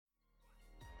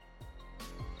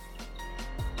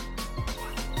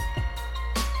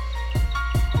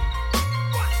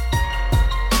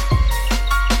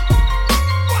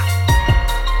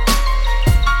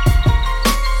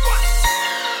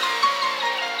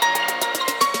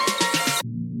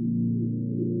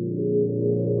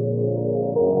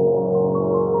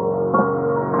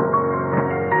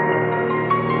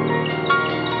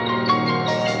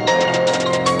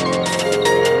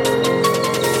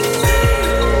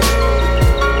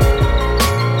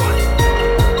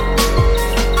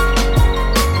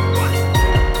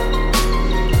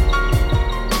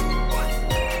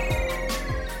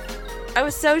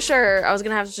no sure I was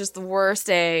going to have just the worst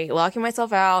day, locking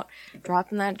myself out,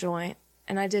 dropping that joint,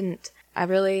 and I didn't. I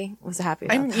really was happy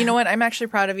about that. You know what? I'm actually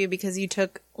proud of you because you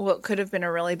took what could have been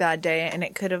a really bad day and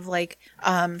it could have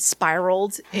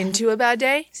spiraled into a bad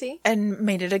day. See? And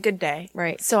made it a good day.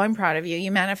 Right. So I'm proud of you.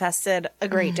 You manifested a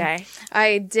great day.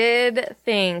 I did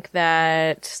think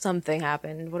that something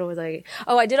happened. What was I?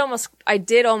 Oh, I did almost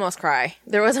cry.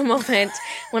 There was a moment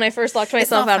when I first locked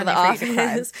myself out of the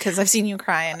office. Because I've seen you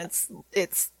cry and it's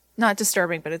not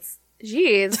disturbing, but it's...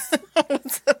 Jeez.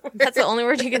 That's the only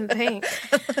word you can think.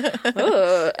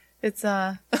 Ooh. It's,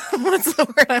 what's the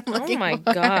word I'm looking for? Oh my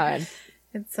God.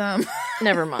 It's,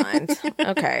 Never mind.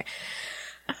 Okay.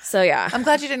 So yeah. I'm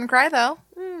glad you didn't cry though.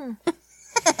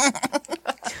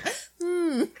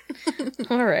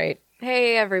 All right.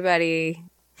 Hey everybody.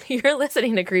 You're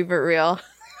listening to Creep It Real.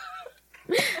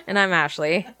 And I'm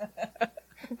Ashley.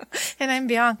 And I'm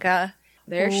Bianca.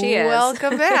 There she is.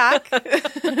 Welcome back.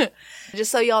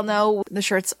 Just so y'all know, the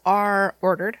shirts are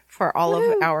ordered for all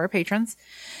of our patrons.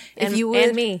 And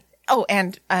me. Oh,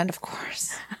 and of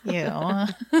course, you.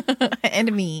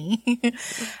 And me.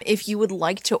 If you would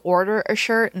like to order a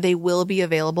shirt, they will be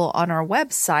available on our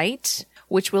website,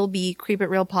 which will be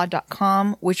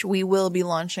creepitrealpod.com, which we will be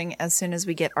launching as soon as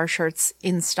we get our shirts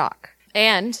in stock.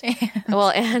 And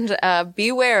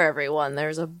beware, everyone.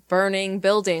 There's a burning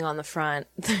building on the front.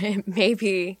 It may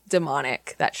be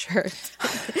demonic, that shirt.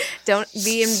 Don't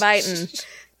be inviting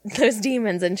those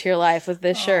demons into your life with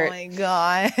this shirt. Oh my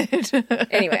God.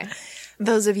 Anyway.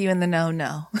 Those of you in the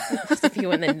know. Those of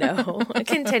you in the know.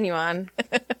 Continue on.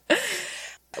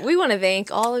 We want to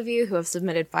thank all of you who have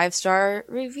submitted 5-star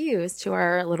reviews to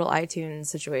our little iTunes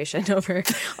situation over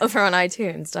on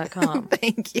iTunes.com.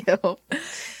 Thank you.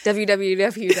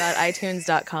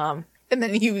 www.itunes.com. And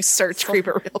then you search Creep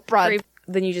It Real Pod.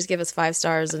 Then you just give us 5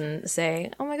 stars and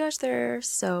say, oh my gosh, they're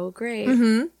so great.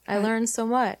 I learned so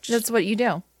much. That's what you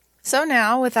do. So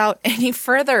now, without any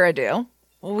further ado,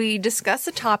 we discuss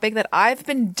a topic that I've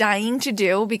been dying to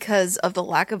do because of the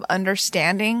lack of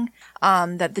understanding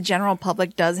that the general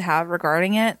public does have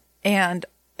regarding it, and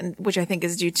which I think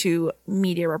is due to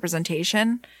media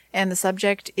representation. And the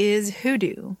subject is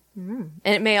hoodoo. And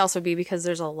it may also be because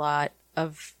there's a lot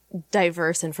of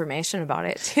diverse information about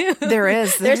it too. There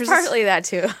is. There's partly that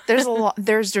too. There's a lot.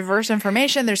 There's diverse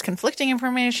information. There's conflicting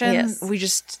information. Yes. We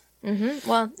just.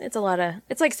 Well, it's a lot of,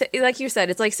 it's like you said,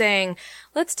 it's like saying,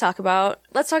 let's talk about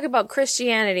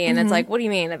Christianity. And it's like, what do you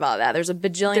mean about that? There's a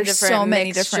bajillion different so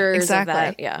many different, exactly. of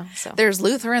that. Yeah. So there's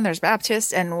Lutheran, there's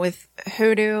Baptist, and with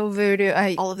hoodoo, voodoo,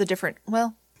 all of the different,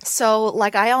 so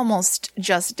like I almost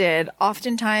just did,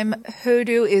 oftentimes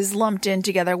hoodoo is lumped in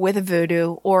together with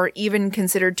voodoo or even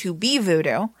considered to be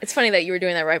voodoo. It's funny that you were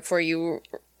doing that right before you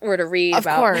were to read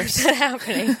about that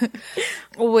happening.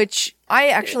 Which I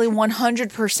actually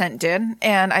 100% did.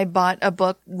 And I bought a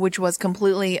book which was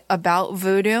completely about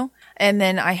voodoo. And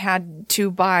then I had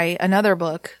to buy another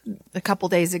book a couple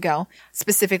days ago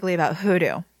specifically about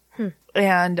hoodoo.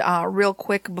 And real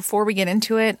quick, before we get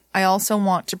into it, I also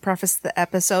want to preface the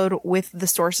episode with the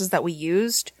sources that we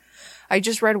used. I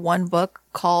just read one book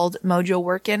called Mojo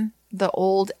Workin', The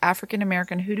Old African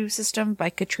American Hoodoo System by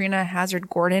Katrina Hazard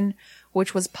Gordon,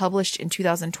 which was published in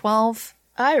 2012.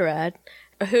 I read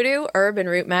Hoodoo, Herb and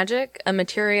Root Magic, a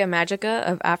Materia Magica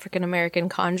of African American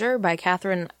Conjure by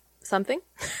Catherine something.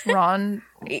 Ron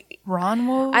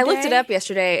Wode? I looked it up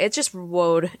yesterday. It's just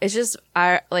Wode. It's just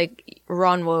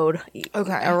Ron Wode.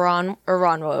 Okay. Ron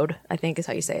Wode, I think is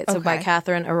how you say it. So by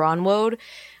Catherine Ron Wode.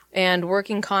 And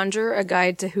Working Conjure, A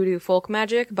Guide to Hoodoo Folk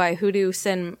Magic by Hoodoo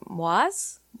Sin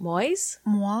Moise?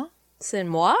 Sin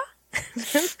Moi?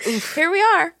 Here we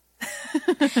are.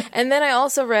 And then I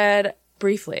also read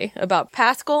briefly about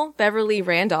Paschal Beverly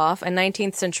Randolph, a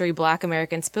 19th century Black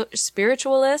American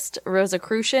spiritualist,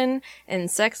 Rosicrucian,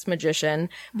 and sex magician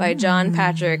by John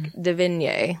Patrick de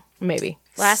Vigny. Maybe.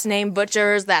 Last name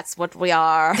butchers, that's what we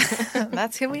are.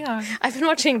 That's who we are. I've been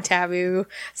watching Taboo,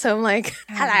 so I'm like,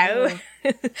 hello.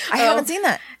 I haven't seen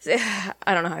that.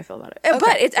 I don't know how I feel about it.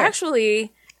 But it's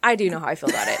actually, I do know how I feel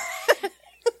about it.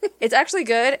 It's actually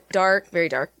good. Dark, very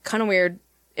dark, kind of weird.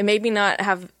 It made me not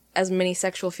have as many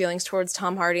sexual feelings towards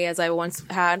Tom Hardy as I once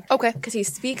had. Okay. Because he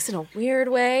speaks in a weird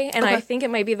way, and I think it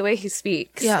might be the way he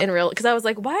speaks in real. Because I was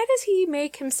like, why does he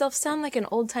make himself sound like an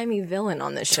old-timey villain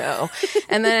on this show?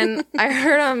 And then I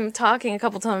heard him talking a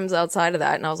couple times outside of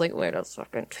that, and I was like, wait a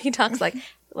second. He talks like,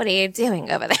 what are you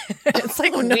doing over there? It's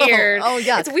like weird. Oh,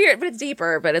 yeah. It's weird, but it's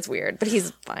deeper, but it's weird. But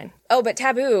he's fine. Oh, but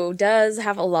Taboo does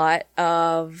have a lot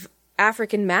of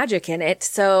African magic in it.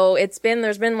 So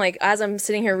there's been like, as I'm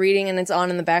sitting here reading and it's on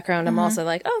in the background, I'm also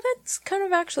like, oh, that's kind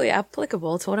of actually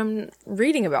applicable to what I'm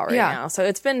reading about right now. So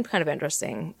it's been kind of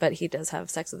interesting, but he does have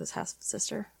sex with his half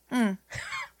sister. That's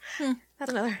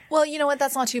another. Well, you know what?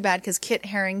 That's not too bad because Kit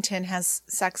Harington has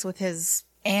sex with his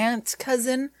aunt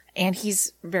cousin. And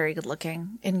he's very good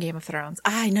looking in Game of Thrones.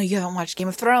 I know you haven't watched Game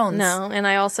of Thrones. No, and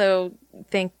I also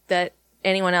think that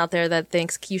anyone out there that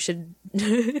thinks you should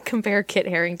compare Kit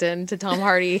Harington to Tom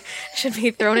Hardy should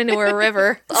be thrown into a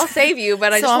river. I'll save you,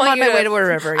 but I just want you on my way to a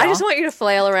river. I just want you to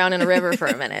flail around in a river for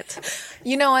a minute.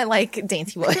 You know, I like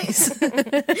dainty boys.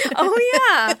 Oh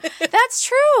yeah, that's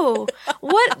true.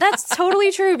 That's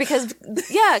totally true because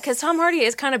Tom Hardy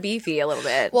is kind of beefy a little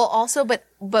bit. Well, also,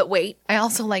 but wait, I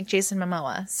also like Jason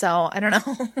Momoa, so I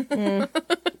don't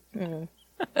know.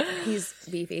 He's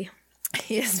beefy.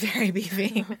 He is very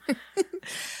beefy.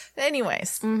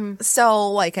 Anyways,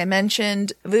 so like I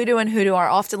mentioned, voodoo and hoodoo are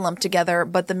often lumped together,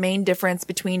 but the main difference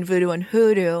between voodoo and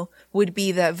hoodoo would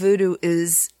be that voodoo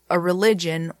is a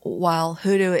religion, while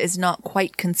hoodoo is not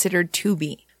quite considered to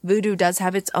be. Voodoo does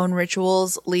have its own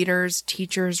rituals, leaders,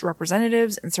 teachers,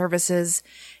 representatives, and services,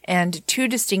 and two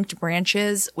distinct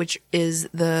branches, which is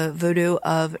the voodoo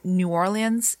of New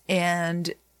Orleans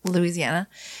and Louisiana,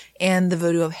 and the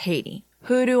voodoo of Haiti.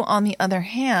 Hoodoo, on the other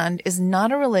hand, is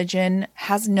not a religion,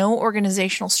 has no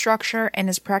organizational structure, and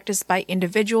is practiced by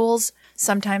individuals,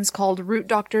 sometimes called root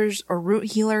doctors or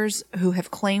root healers, who have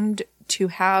claimed to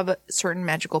have certain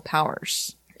magical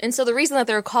powers. And so the reason that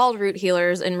they're called root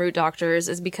healers and root doctors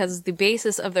is because the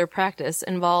basis of their practice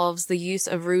involves the use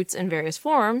of roots in various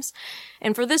forms.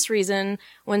 And for this reason,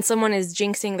 when someone is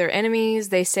jinxing their enemies,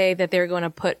 they say that they're going to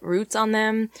put roots on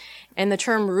them. And the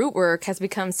term root work has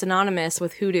become synonymous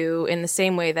with hoodoo in the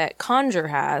same way that conjure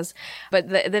has. But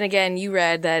then again, you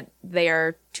read that they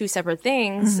are two separate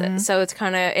things. So it's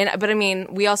kind of, but I mean,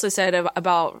 we also said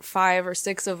about 5 or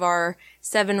 6 of our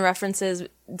 7 references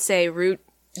say root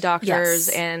doctors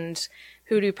and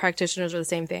hoodoo practitioners are the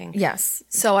same thing. Yes.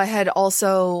 So I had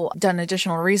also done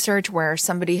additional research where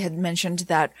somebody had mentioned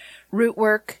that root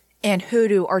work and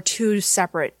hoodoo are two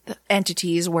separate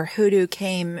entities, where hoodoo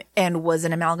came and was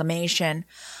an amalgamation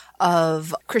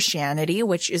of Christianity,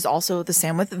 which is also the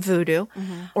same with voodoo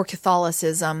or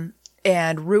Catholicism,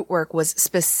 and root work was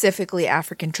specifically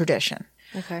African tradition.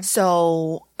 Okay.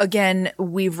 So again,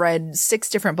 we've read 6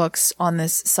 different books on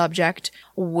this subject,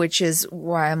 which is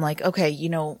why I'm like, okay, you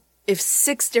know, if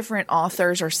 6 different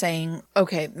authors are saying,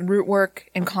 okay, root work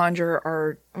and conjure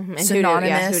are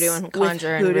synonymous, hoodoo and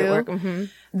conjure and root work,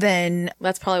 then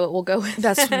that's probably what we'll go with.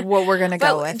 That's what we're going to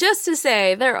go with. Just to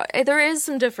say, there is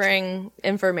some differing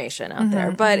information out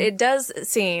there, but it does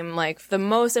seem like the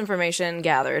most information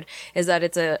gathered is that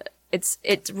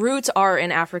its roots are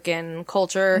in African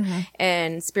culture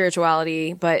and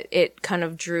spirituality, but it kind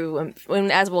of drew,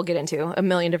 as we'll get into, a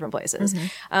million different places.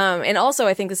 And also,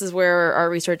 I think this is where our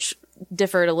research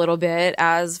differed a little bit,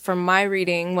 as from my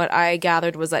reading, what I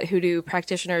gathered was that hoodoo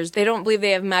practitioners, they don't believe they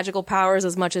have magical powers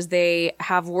as much as they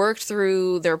have worked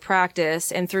through their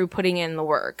practice and through putting in the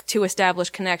work to establish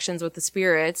connections with the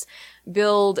spirits,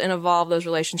 build and evolve those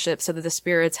relationships so that the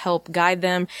spirits help guide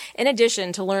them, in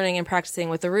addition to learning and practicing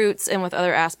with the roots and with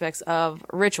other aspects of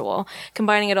ritual,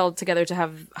 combining it all together to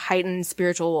have heightened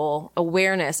spiritual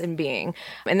awareness and being,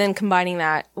 and then combining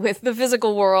that with the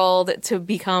physical world to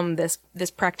become this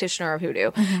practitioner of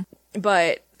hoodoo.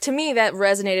 But to me, that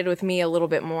resonated with me a little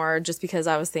bit more, just because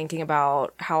I was thinking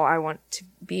about how I want to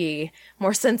be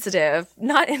more sensitive,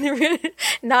 not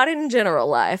in general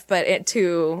life, but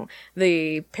to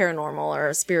the paranormal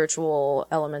or spiritual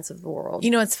elements of the world.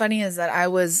 You know, what's funny is that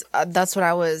that's what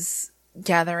I was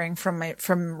gathering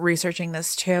from researching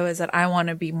this too, is that I want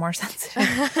to be more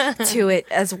sensitive to it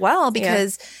as well,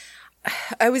 because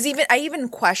I even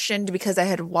questioned, because I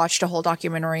had watched a whole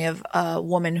documentary of a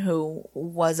woman who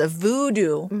was a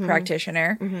voodoo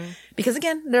practitioner, because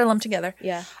again, they're lumped together.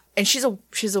 Yeah. And she's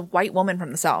a white woman from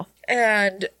the South.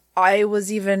 And I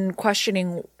was even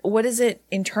questioning, what is it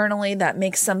internally that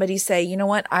makes somebody say, you know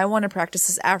what, I want to practice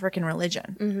this African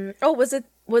religion? Oh, was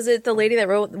it the lady that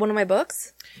wrote one of my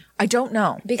books? I don't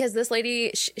know. Because this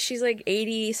lady, she's like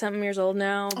 80 something years old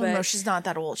now. But no, she's not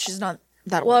that old. She's not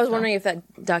that old. Well, I was wondering if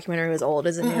that documentary was old.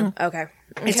 Is it new? Okay.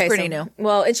 It's pretty new.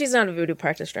 Well, and she's not a voodoo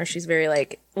practitioner. She's very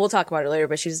we'll talk about it later,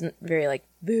 but she's very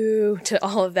boo to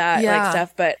all of that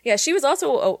stuff. But yeah, she was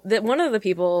also one of the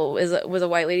people was a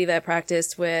white lady that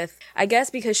practiced with, I guess,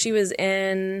 because she was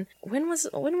in, when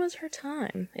was her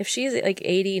time? If she's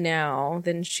 80 now,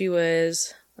 then she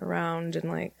was, around in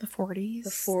like the 40s. The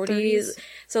 40s.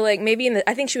 So like maybe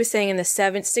I think she was saying in the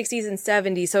 60s and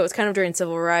 70s. So it was kind of during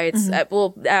civil rights.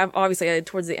 Obviously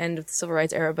towards the end of the civil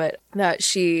rights era, but that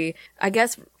she, I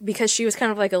guess because she was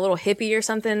kind of like a little hippie or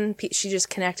something, she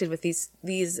just connected with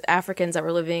these Africans that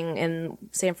were living in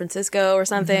San Francisco or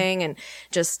something and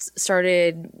just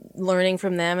started learning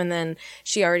from them. And then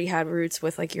she already had roots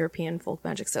with like European folk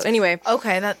magic. So anyway.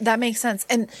 Okay. That makes sense.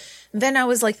 And then I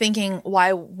was like thinking,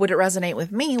 why would it resonate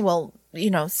with me? Well,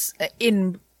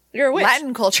 in You're a witch.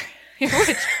 Latin culture, you're a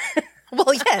witch.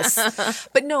 Well, yes,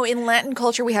 but no, in Latin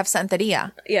culture, we have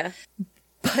Santeria. Yeah.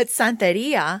 But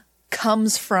Santeria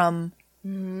comes from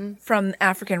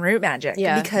African root magic.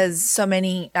 Yeah. Because so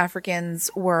many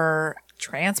Africans were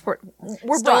stolen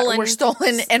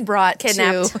and brought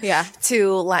kidnapped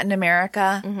to Latin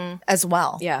America as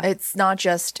well. Yeah. It's not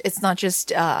just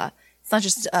a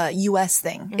U.S.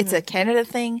 thing. It's a Canada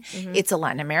thing. It's a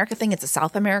Latin America thing. It's a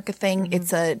South America thing.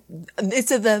 It's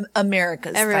the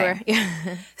Americas everywhere. thing.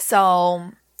 Yeah.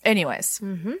 So anyways,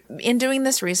 in doing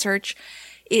this research,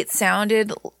 it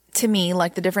sounded to me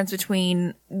like the difference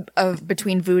between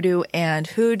voodoo and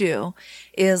hoodoo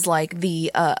is like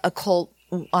the occult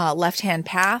left-hand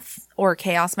path or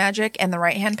chaos magic and the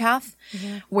right-hand path,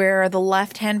 where the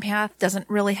left-hand path doesn't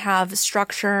really have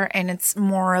structure and it's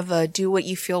more of a do what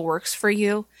you feel works for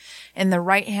you. And the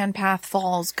right-hand path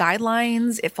follows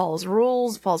guidelines, it follows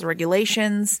rules, it follows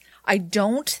regulations. I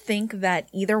don't think that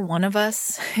either one of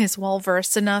us is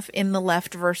well-versed enough in the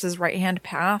left versus right-hand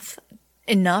path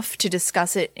enough to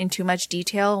discuss it in too much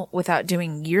detail without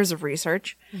doing years of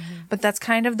research. But that's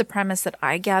kind of the premise that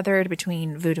I gathered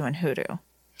between voodoo and hoodoo.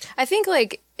 I think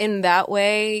like in that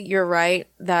way, you're right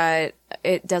that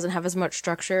it doesn't have as much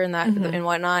structure and that and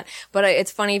whatnot. But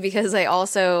it's funny because I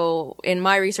also in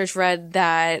my research read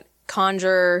that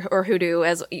conjure or hoodoo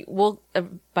as well,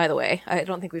 by the way, I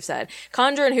don't think we've said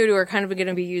conjure and hoodoo are kind of going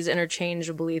to be used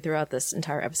interchangeably throughout this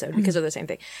entire episode because of the same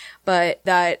thing, but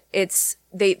that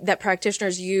that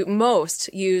practitioners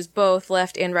use both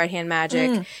left and right hand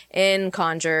magic in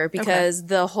conjure because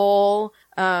the whole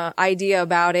idea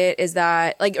about it is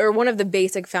that or one of the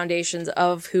basic foundations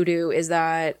of hoodoo is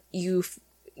that you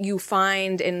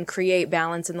find and create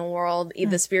balance in the world,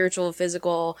 the spiritual,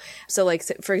 physical. So like,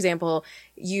 for example,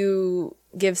 you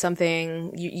give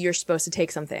something, you're supposed to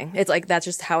take something. It's like, that's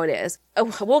just how it is.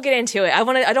 Oh, we'll get into it. I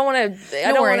don't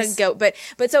want to go, but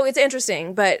so it's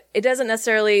interesting, but it doesn't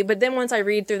necessarily, but then once I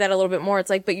read through that a little bit more, it's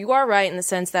like, but you are right in the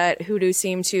sense that hoodoo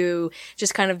seem to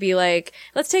just kind of be like,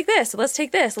 let's take this, we'll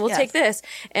take this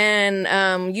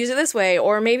and, use it this way,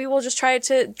 or maybe we'll just try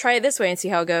it this way and see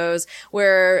how it goes.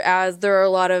 Whereas there are a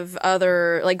lot of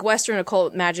other, like Western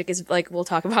occult magic is like, we'll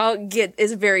talk about,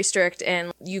 is very strict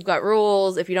and you've got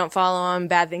rules. If you don't follow them,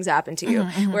 bad things happen to you.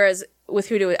 Whereas with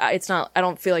hoodoo, it's not, I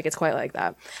don't feel like it's quite like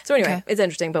that. So anyway, It's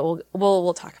interesting, but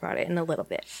we'll talk about it in a little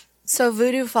bit. So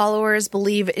voodoo followers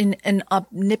believe in an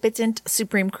omnipotent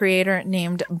supreme creator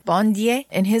named Bon Dieu,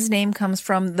 and his name comes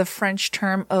from the French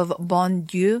term of bon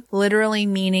Dieu, literally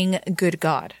meaning good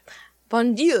God.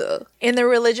 Bon Dieu. In the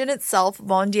religion itself,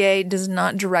 Bon Dieu does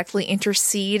not directly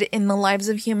intercede in the lives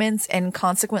of humans, and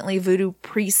consequently voodoo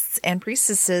priests and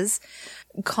priestesses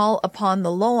call upon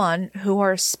the Loan, who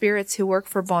are spirits who work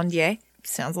for Bon Dieu.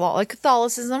 Sounds a lot like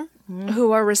Catholicism,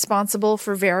 who are responsible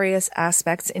for various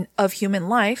aspects of human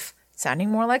life, sounding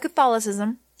more like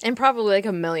Catholicism. And probably like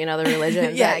a million other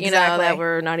religions that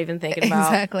we're not even thinking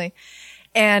about. Exactly.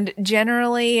 And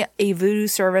generally, a voodoo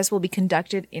service will be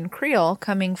conducted in Creole,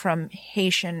 coming from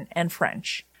Haitian and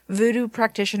French. Voodoo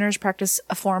practitioners practice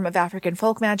a form of African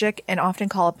folk magic and often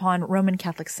call upon Roman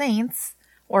Catholic saints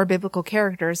or biblical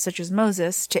characters such as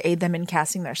Moses to aid them in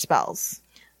casting their spells.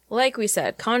 Like we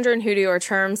said, conjure and hoodoo are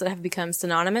terms that have become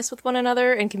synonymous with one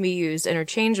another and can be used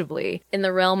interchangeably. In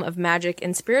the realm of magic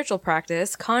and spiritual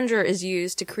practice, conjure is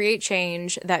used to create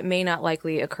change that may not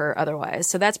likely occur otherwise.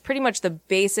 So that's pretty much the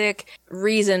basic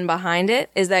reason behind it,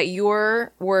 is that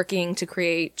you're working to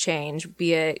create change,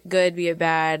 be it good, be it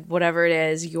bad, whatever it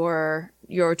is, you're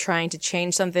trying to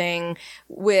change something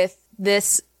with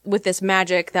this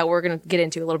magic that we're going to get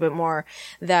into a little bit more,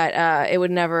 that it would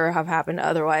never have happened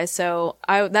otherwise. So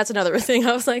that's another thing.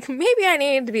 I was like, maybe I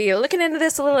need to be looking into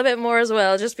this a little bit more as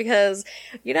well, just because,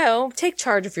 take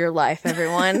charge of your life,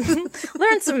 everyone.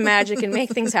 Learn some magic and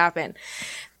make things happen.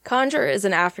 Conjure is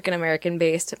an African-American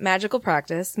based magical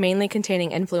practice, mainly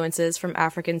containing influences from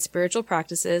African spiritual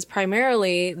practices,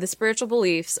 primarily the spiritual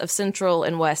beliefs of Central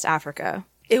and West Africa.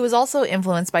 It was also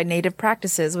influenced by native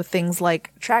practices with things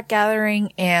like track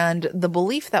gathering and the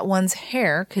belief that one's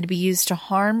hair could be used to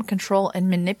harm, control, and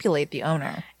manipulate the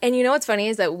owner. And what's funny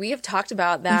is that we have talked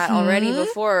about that already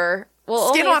before.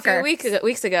 only a few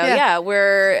weeks ago, yeah,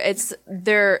 where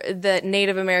the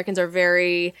Native Americans are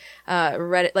very,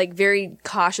 very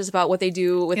cautious about what they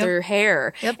do with their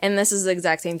hair. Yep. And this is the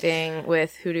exact same thing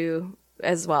with hoodoo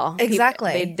as well.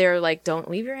 Exactly. They're like, don't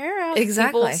leave your hair out.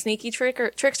 Exactly. People, sneaky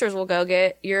tricksters will go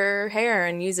get your hair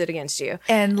and use it against you.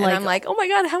 And I'm like, oh my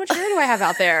God, how much hair do I have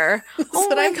out there? That's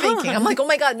what I'm thinking. I'm like, oh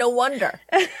my God, no wonder.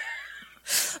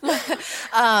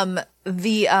 I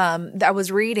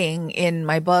was reading in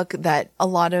my book that a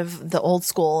lot of the old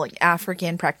school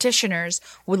African practitioners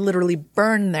would literally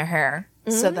burn their hair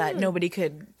so that nobody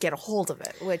could get a hold of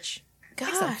it, which,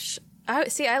 gosh.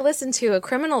 I listened to a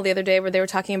Criminal the other day where they were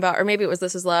talking about, or maybe it was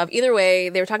This Is Love. Either way,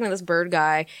 they were talking to this bird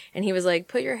guy, and he was like,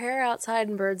 put your hair outside,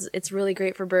 and birds, it's really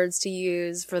great for birds to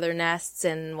use for their nests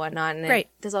and whatnot, and it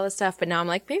does all this stuff. But now I'm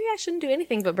like, maybe I shouldn't do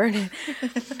anything but burn it.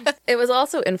 It was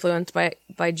also influenced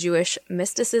by Jewish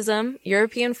mysticism,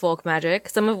 European folk magic,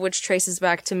 some of which traces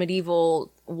back to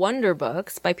medieval wonder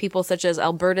books by people such as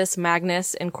Albertus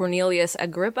Magnus and Cornelius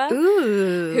Agrippa,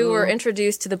 who were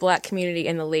introduced to the Black community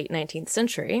in the late 19th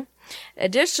century.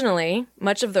 Additionally,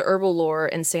 much of the herbal lore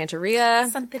in Santeria,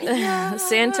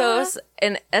 Santos,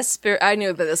 and I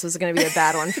knew that this was going to be a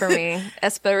bad one for me.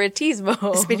 Espiritismo.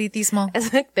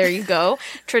 There you go.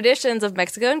 Traditions of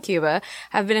Mexico and Cuba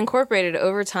have been incorporated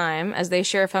over time as they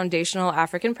share foundational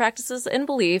African practices and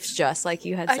beliefs, just like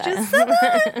you had said. I just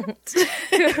said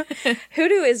it.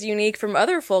 Hoodoo is unique from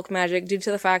other folk magic due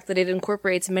to the fact that it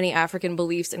incorporates many African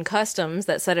beliefs and customs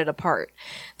that set it apart.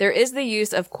 There is the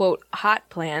use of, quote, hot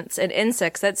plants and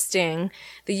insects that sting,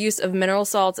 the use of mineral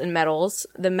salts and metals,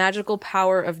 the magical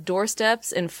power of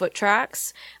doorsteps and foot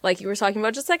tracks, like you were talking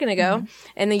about just a second ago,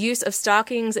 and the use of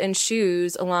stockings and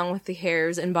shoes along with the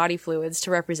hairs and body fluids to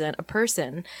represent a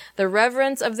person, the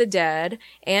reverence of the dead,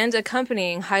 and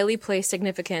accompanying highly placed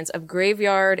significance of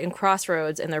graveyard and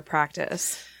crossroads in their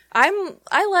practice.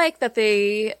 I like that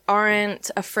they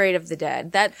aren't afraid of the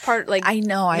dead. That part, I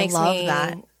know, I love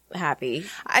that. Happy.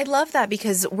 I love that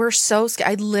because we're so scared.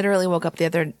 I literally woke up the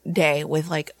other day with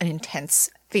like an intense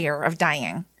fear of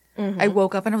dying. I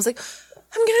woke up and I was like,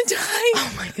 I'm gonna die.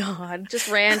 Oh my God. Just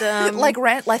random.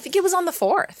 I think it was on the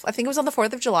 4th. I think it was on the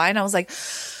 4th of July. And I was like,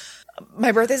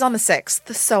 my birthday's on the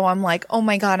 6th. So I'm like, oh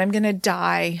my God, I'm gonna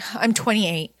die. I'm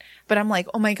 28. But I'm like,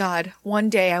 oh my God, one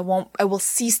day I will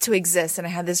cease to exist. And I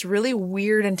had this really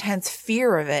weird, intense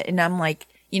fear of it. And I'm like,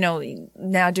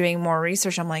 now doing more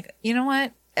research, I'm like, you know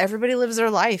what? Everybody lives their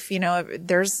life.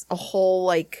 There's a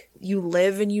whole, you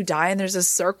live and you die and there's a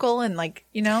circle and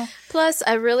Plus,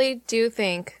 I really do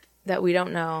think that we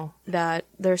don't know that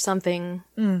there's something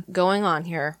going on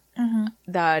here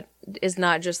that is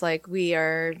not just like we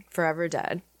are forever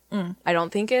dead. I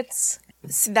don't think it's...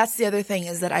 See, that's the other thing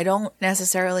is that I don't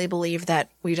necessarily believe that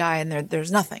we die and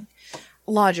there's nothing.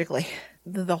 Logically,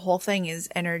 the whole thing is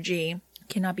energy.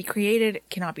 Cannot be created, it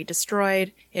cannot be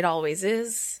destroyed. It always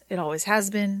is. It always has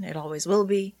been. It always will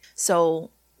be. So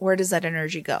where does that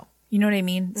energy go? You know what I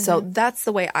mean? So that's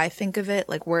the way I think of it.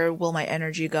 Like, where will my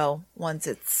energy go once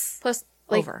it's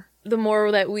over? The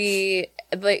more that we,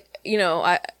 the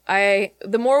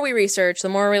more we research, the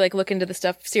more we look into the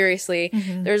stuff seriously,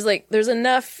 there's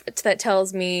enough that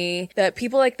tells me that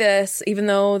people like this, even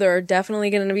though there are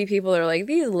definitely going to be people that are like,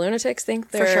 these lunatics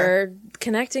think they're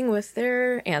connecting with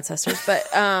their ancestors, but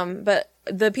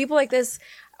the people like this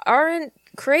aren't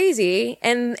crazy,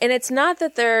 and it's not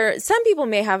that some people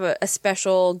may have a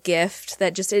special gift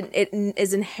that just it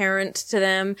is inherent to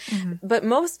them, but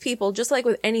most people, just like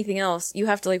with anything else, you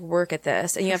have to work at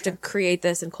this and you have to create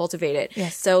this and cultivate it.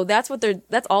 Yes. So that's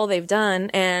all they've done,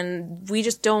 and we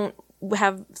just don't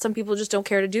have, some people just don't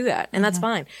care to do that, and that's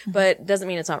fine, but doesn't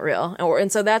mean it's not real.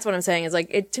 And so that's what I'm saying is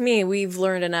to me, we've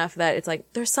learned enough that it's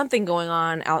there's something going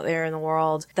on out there in the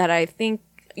world that I think,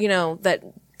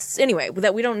 anyway,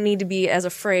 that we don't need to be as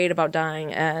afraid about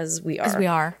dying as we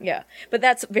are. Yeah. But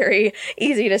that's very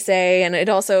easy to say. And it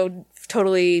also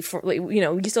totally,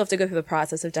 you still have to go through the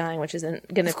process of dying, which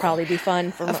isn't going to probably be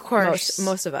fun for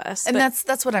most of us. And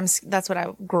that's what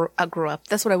I grew up.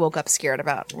 That's what I woke up scared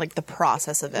about, the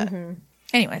process of it.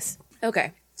 Anyways.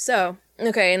 Okay. So,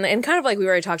 and kind of we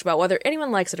already talked about whether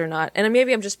anyone likes it or not, and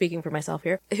maybe I'm just speaking for myself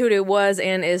here, hoodoo was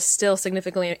and is still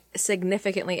significantly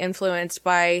influenced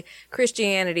by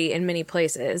Christianity in many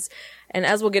places. And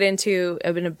as we'll get into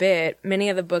in a bit, many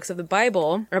of the books of the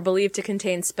Bible are believed to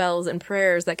contain spells and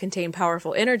prayers that contain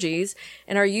powerful energies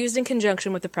and are used in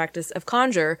conjunction with the practice of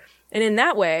conjure. And in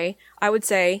that way, I would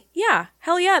say, yeah,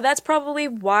 hell yeah, that's probably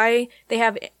why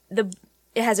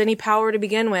it has any power to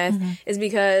begin with, is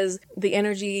because the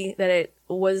energy that it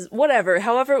was whatever,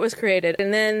 however it was created.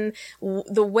 And then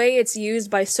the way it's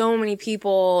used by so many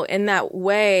people in that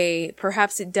way,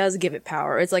 perhaps it does give it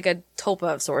power. It's like a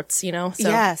tulpa of sorts, you know? So.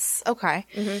 Yes. Okay.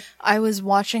 Mm-hmm. I was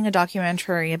watching a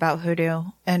documentary about hoodoo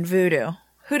and voodoo,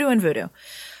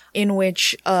 in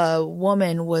which a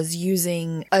woman was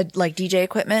using DJ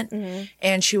equipment,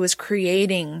 and she was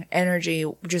creating energy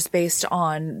just based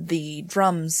on the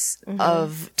drums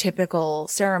of typical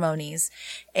ceremonies.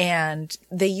 And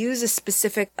they use a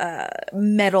specific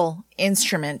metal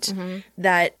instrument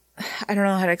that, I don't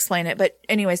know how to explain it, but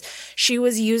anyways, she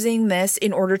was using this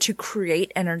in order to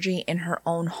create energy in her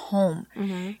own home.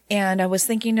 And I was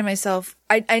thinking to myself,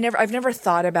 I've never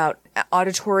thought about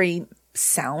auditory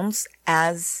sounds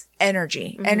as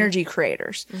energy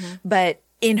creators. But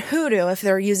in hoodoo, if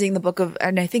they're using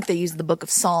and I think they use the Book of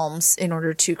Psalms in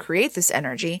order to create this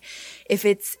energy, if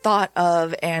it's thought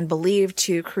of and believed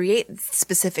to create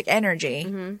specific energy,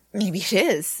 maybe it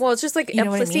is. Well, it's just like a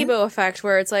placebo effect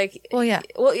where it's like,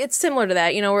 well, it's similar to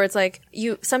that, where it's like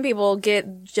some people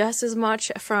get just as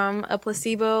much from a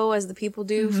placebo as the people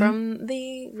do from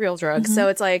the real drug. So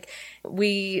it's like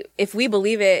if we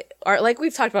believe it, like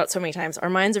we've talked about so many times,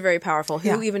 our minds are very powerful.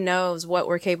 Who even knows what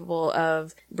we're capable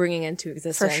of bringing into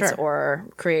existence or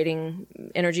creating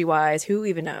energy wise? Who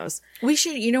even knows? We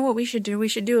should, what we should do? We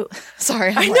should do,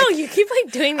 sorry. I know, you keep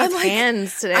doing these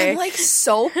hands today. I'm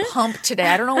so pumped today.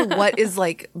 I don't know what is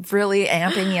really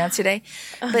amping me up today,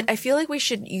 but I feel like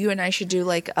you and I should do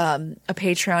a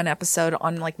Patreon episode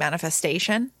on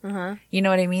manifestation. You know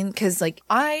what I mean? Cause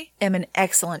I am an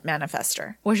excellent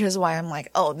manifester, which is why I'm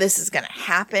oh, this is going to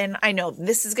happen. I know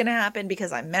this is going to happen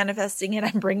because I'm manifesting it.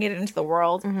 I'm bringing it into the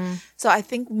world. So I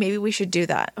think maybe we should do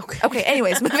that. Okay.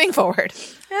 Anyways, moving forward.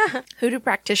 Hoodoo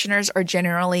practitioners are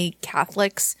generally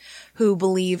Catholics who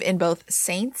believe in both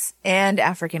saints and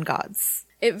African gods.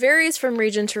 It varies from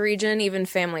region to region, even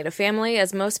family to family,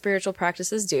 as most spiritual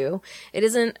practices do. It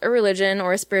isn't a religion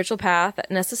or a spiritual path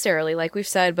necessarily, like we've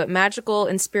said, but magical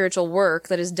and spiritual work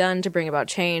that is done to bring about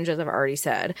change, as I've already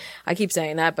said. I keep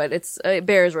saying that, but it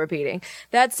bears repeating.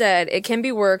 That said, it can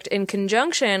be worked in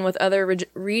conjunction with other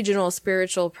regional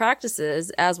spiritual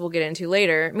practices, as we'll get into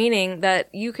later, meaning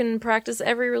that you can practice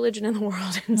every religion in the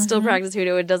world and still practice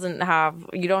hoodoo.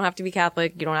 You don't have to be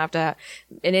Catholic. You don't have to,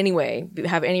 in any way,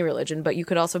 have any religion, but you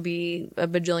could also be a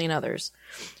bajillion others.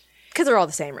 Because they're all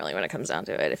the same, really, when it comes down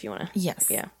to it, if you want to. Yes.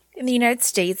 Yeah. In the United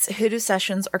States, hoodoo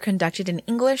sessions are conducted in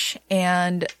English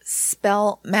and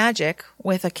spell magic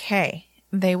with a K.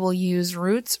 They will use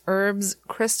roots, herbs,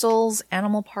 crystals,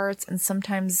 animal parts, and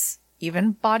sometimes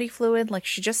even body fluid, like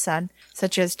she just said,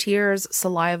 such as tears,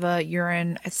 saliva,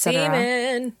 urine, etc.,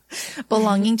 semen,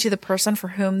 belonging to the person for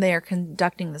whom they are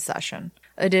conducting the session.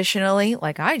 Additionally,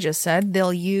 like I just said,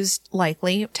 they'll use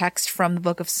likely text from the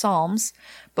Book of Psalms,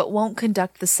 but won't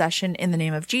conduct the session in the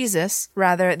name of Jesus.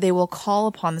 Rather, they will call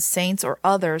upon the saints or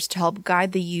others to help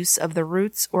guide the use of the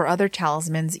roots or other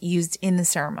talismans used in the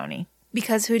ceremony.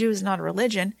 Because hoodoo is not a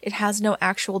religion, it has no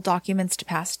actual documents to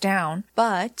pass down,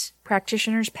 but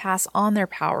practitioners pass on their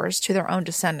powers to their own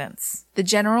descendants. The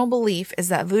general belief is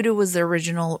that voodoo was the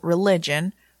original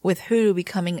religion, with hoodoo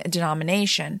becoming a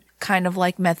denomination, kind of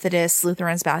like Methodists,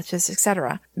 Lutherans, Baptists,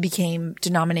 etc., became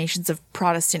denominations of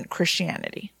Protestant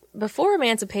Christianity. Before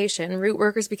emancipation, root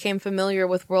workers became familiar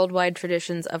with worldwide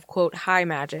traditions of, quote, high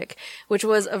magic, which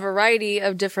was a variety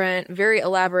of different, very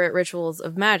elaborate rituals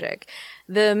of magic.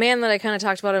 The man that I kind of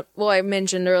talked about, I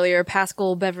mentioned earlier,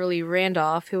 Paschal Beverly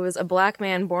Randolph, who was a black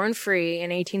man born free in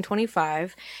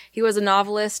 1825. He was a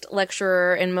novelist,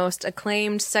 lecturer, and most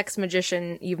acclaimed sex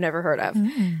magician you've never heard of.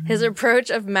 His approach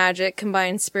of magic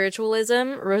combined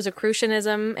spiritualism,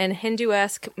 Rosicrucianism, and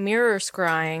Hindu-esque mirror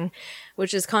scrying,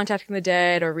 which is contacting the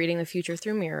dead or reading the future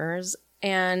through mirrors.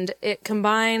 And it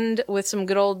combined with some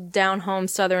good old down-home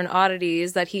Southern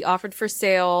oddities that he offered for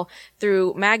sale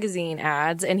through magazine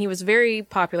ads, and he was very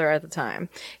popular at the time.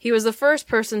 He was the first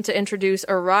person to introduce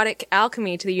erotic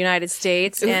alchemy to the United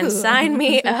States, and sign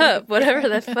me up, whatever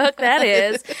the fuck that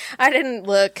is. I didn't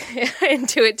look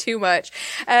into it too much.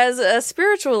 As a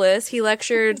spiritualist, he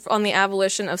lectured on the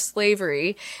abolition of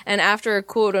slavery, and after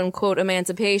quote-unquote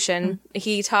emancipation,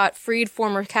 he taught freed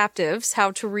former captives how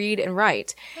to read and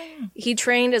write. He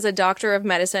trained as a doctor of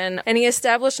medicine, and he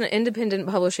established an independent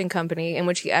publishing company in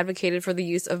which he advocated for the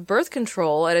use of birth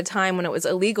control at a time when it was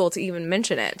illegal to even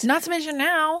mention it. Not to mention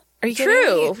now. Are you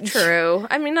kidding me? True.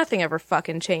 I mean, nothing ever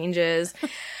fucking changes.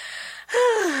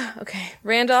 Okay.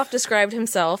 Randolph described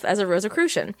himself as a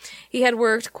Rosicrucian. He had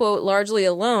worked, quote, largely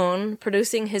alone,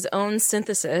 producing his own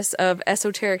synthesis of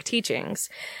esoteric teachings.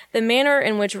 The manner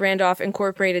in which Randolph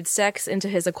incorporated sex into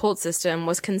his occult system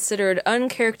was considered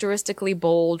uncharacteristically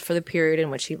bold for the period in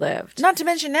which he lived. Not to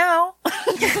mention now.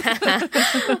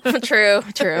 True.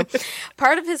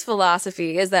 Part of his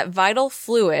philosophy is that vital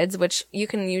fluids, which you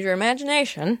can use your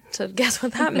imagination to guess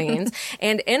what that means,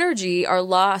 and energy are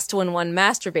lost when one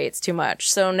masturbates too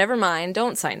much. So never mind,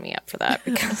 don't sign me up for that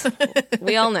because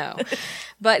we all know.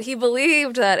 But he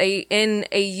believed that in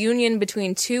a union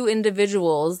between two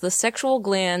individuals, the sexual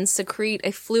glands secrete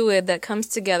a fluid that comes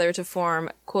together to form,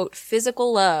 quote,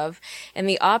 physical love, and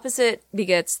the opposite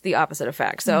begets the opposite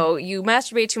effect. So you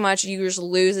masturbate too much, you're just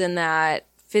losing that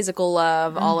physical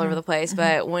love all over the place.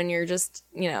 But when you're just,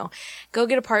 go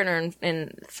get a partner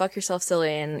and fuck yourself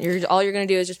silly, and all you're going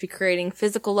to do is just be creating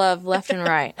physical love left and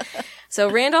right. So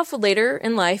Randolph would later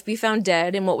in life be found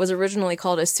dead in what was originally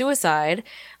called a suicide.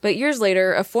 But years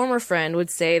later, a former friend would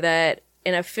say that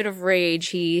in a fit of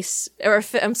rage, a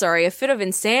fit of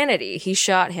insanity, he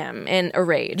shot him in a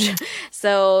rage.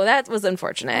 So that was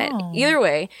unfortunate. Oh. Either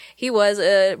way, he was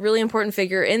a really important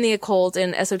figure in the occult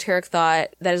and esoteric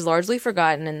thought that is largely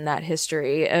forgotten in that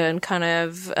history and kind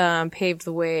of paved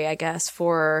the way, I guess,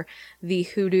 for the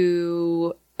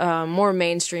hoodoo, more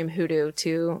mainstream hoodoo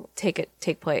to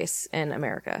take place in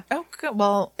America. Oh, good.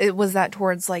 Well, was that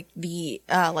towards like the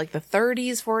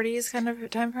 30s, 40s kind of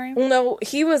time frame? Well, no,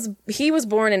 he was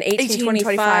born in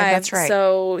 1825. That's right.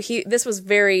 So this was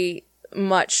very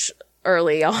much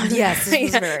early on. Yes, this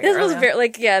was very early.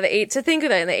 To think of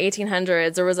that in the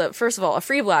 1800s, there was first of all, a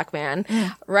free black man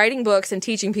writing books and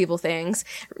teaching people things,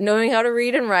 knowing how to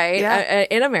read and write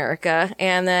in America,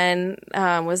 and then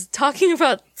was talking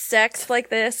about sex like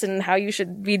this and how you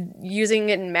should be using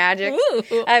it in magic.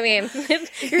 Ooh. I mean,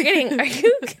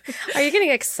 are you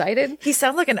getting excited? He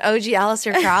sounds like an OG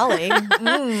Aleister Crowley.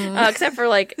 Except for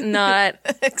not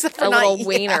a little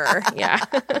wiener. Yeah.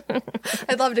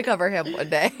 I'd love to cover him one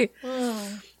day.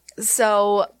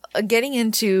 So, getting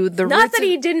into the not that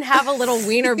he didn't have a little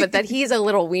wiener, but that he's a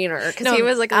little wiener because he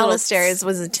was like Aleister's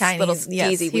was a tiny little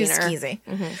skeezy wiener. He was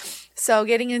skeezy. So,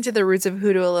 getting into the roots of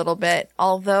hoodoo a little bit,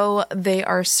 although they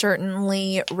are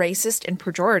certainly racist and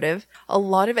pejorative, a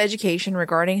lot of education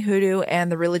regarding hoodoo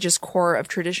and the religious core of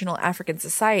traditional African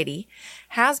society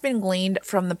has been gleaned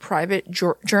from the private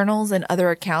journals and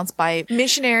other accounts by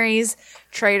missionaries,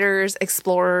 traders,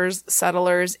 explorers,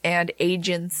 settlers, and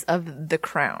agents of the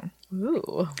crown.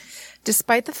 Ooh.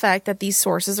 Despite the fact that these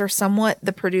sources are somewhat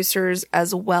the producers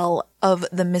as well of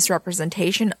the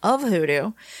misrepresentation of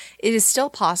hoodoo, it is still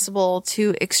possible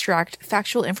to extract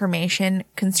factual information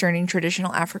concerning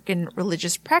traditional African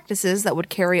religious practices that would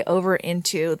carry over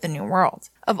into the New World.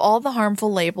 Of all the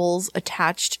harmful labels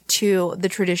attached to the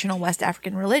traditional West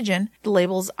African religion, the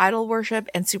labels idol worship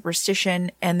and superstition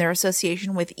and their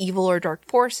association with evil or dark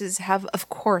forces have, of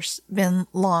course, been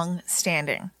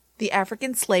long-standing. The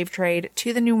African slave trade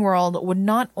to the New World would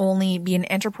not only be an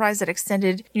enterprise that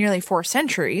extended nearly 4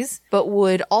 centuries, but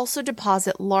would also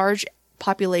deposit large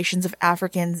populations of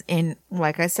Africans in,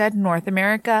 like I said, North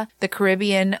America, the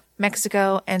Caribbean,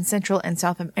 Mexico, and Central and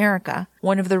South America,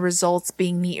 one of the results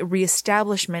being the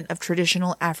reestablishment of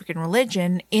traditional African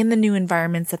religion in the new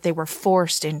environments that they were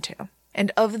forced into.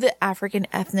 And of the African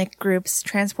ethnic groups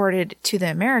transported to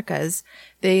the Americas,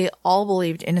 they all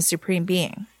believed in a supreme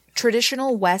being.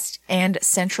 Traditional West and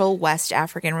Central West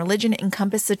African religion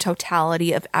encompassed the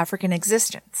totality of African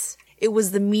existence. It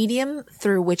was the medium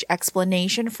through which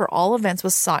explanation for all events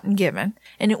was sought and given,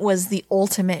 and it was the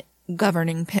ultimate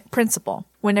governing principle.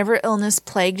 Whenever illness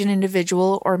plagued an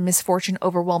individual or misfortune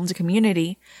overwhelmed a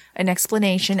community, an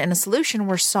explanation and a solution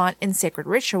were sought in sacred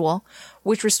ritual,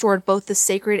 which restored both the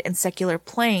sacred and secular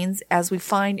planes as we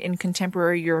find in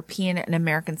contemporary European and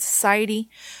American society,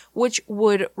 which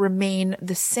would remain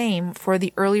the same for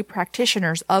the early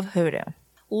practitioners of hoodoo.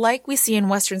 Like we see in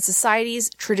Western societies,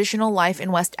 traditional life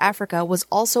in West Africa was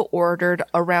also ordered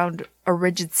around a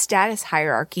rigid status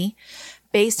hierarchy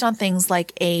based on things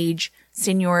like age,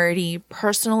 seniority,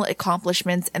 personal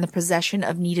accomplishments, and the possession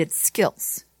of needed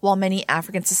skills. While many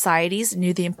African societies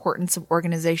knew the importance of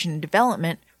organization and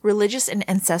development, religious and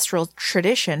ancestral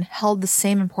tradition held the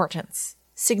same importance.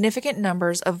 Significant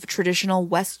numbers of traditional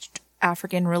West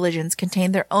African religions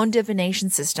contain their own divination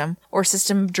system or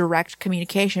system of direct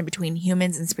communication between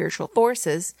humans and spiritual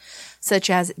forces, such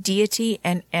as deity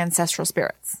and ancestral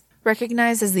spirits.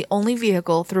 Recognized as the only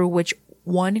vehicle through which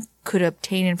one could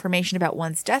obtain information about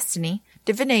one's destiny,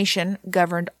 divination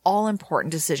governed all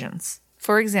important decisions.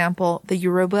 For example, the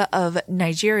Yoruba of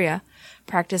Nigeria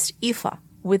practiced Ifa,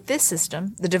 With this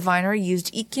system, the diviner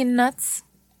used ekin nuts,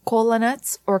 kola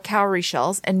nuts, or cowrie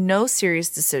shells, and no serious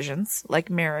decisions, like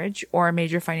marriage or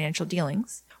major financial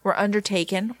dealings, were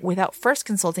undertaken without first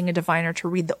consulting a diviner to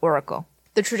read the oracle.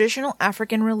 The traditional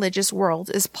African religious world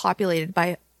is populated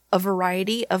by a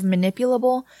variety of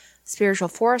manipulable spiritual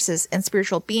forces and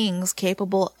spiritual beings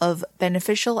capable of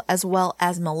beneficial as well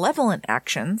as malevolent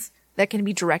actions that can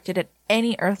be directed at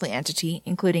any earthly entity,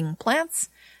 including plants,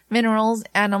 minerals,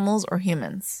 animals, or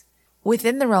humans.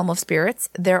 Within the realm of spirits,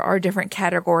 there are different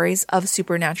categories of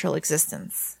supernatural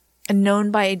existence. And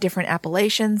known by different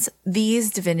appellations,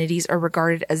 these divinities are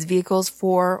regarded as vehicles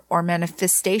for or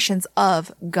manifestations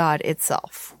of God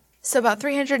itself. So about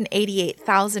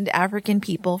 388,000 African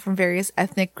people from various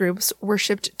ethnic groups were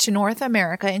shipped to North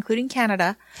America, including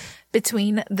Canada,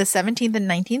 between the 17th and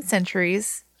 19th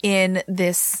centuries in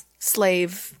this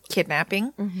slave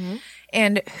kidnapping. Mm-hmm.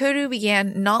 And hoodoo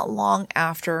began not long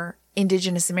after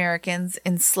Indigenous Americans,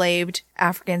 enslaved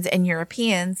Africans, and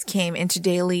Europeans came into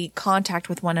daily contact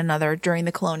with one another during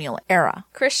the colonial era.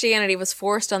 Christianity was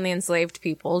forced on the enslaved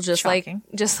people, just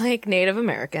like Native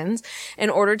Americans, in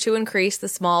order to increase the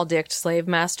small-dicked slave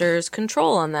masters'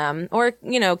 control on them, or,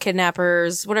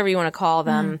 kidnappers, whatever you want to call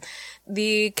them. Mm.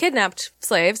 The kidnapped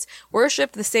slaves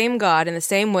worshipped the same God in the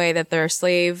same way that their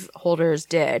slave holders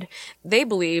did. They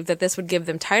believed that this would give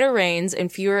them tighter reins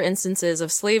and fewer instances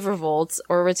of slave revolts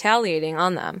or retaliating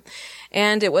on them.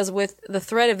 And it was with the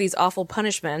threat of these awful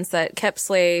punishments that kept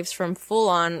slaves from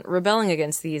full-on rebelling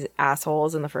against these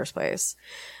assholes in the first place.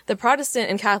 The Protestant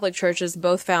and Catholic churches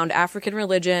both found African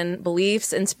religion,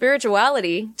 beliefs, and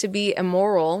spirituality to be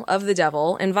immoral, of the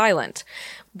devil, and violent.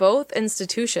 Both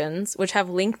institutions, which have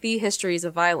lengthy histories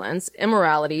of violence,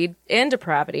 immorality, and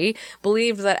depravity,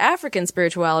 believed that African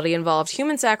spirituality involved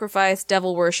human sacrifice,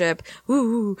 devil worship,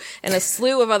 and a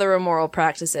slew of other immoral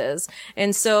practices.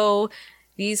 And so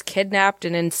these kidnapped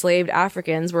and enslaved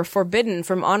Africans were forbidden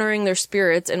from honoring their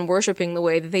spirits and worshiping the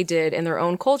way that they did in their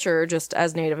own culture, just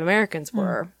as Native Americans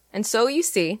were. And so, you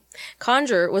see,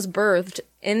 conjure was birthed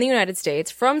in the United States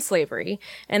from slavery,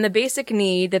 and the basic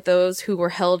need that those who were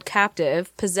held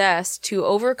captive possessed to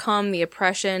overcome the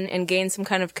oppression and gain some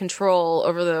kind of control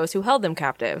over those who held them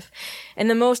captive. In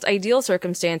the most ideal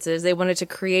circumstances, they wanted to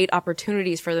create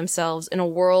opportunities for themselves in a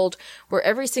world where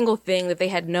every single thing that they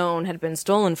had known had been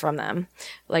stolen from them.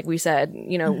 Like we said,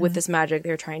 with this magic,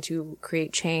 they're trying to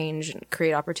create change and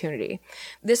create opportunity.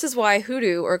 This is why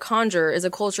hoodoo or conjure is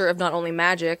a culture of not only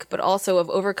magic, but also of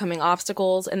overcoming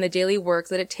obstacles and the daily work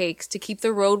that it takes to keep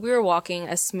the road we are walking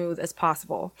as smooth as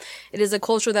possible. It is a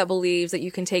culture that believes that you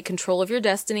can take control of your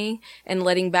destiny, and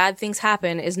letting bad things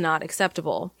happen is not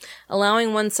acceptable.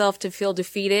 Allowing oneself to feel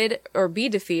defeated or be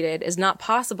defeated is not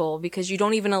possible because you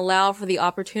don't even allow for the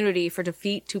opportunity for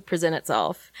defeat to present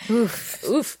itself.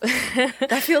 Oof.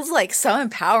 That feels like so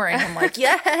empowering. I'm like,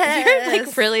 yes. You're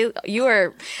like really, you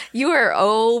are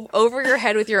over your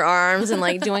head with your arms and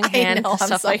like doing hand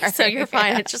stuff like, so you're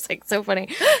fine. It's just like so funny.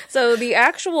 So the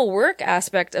actual work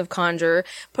aspect of conjure,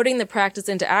 putting the practice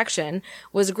into action,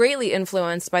 was greatly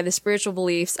influenced by the spiritual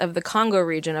beliefs of the Congo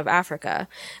region of Africa.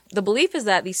 The belief is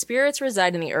that the spirits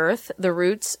reside in the earth, the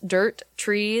roots, dirt,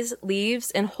 trees,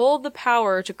 leaves, and hold the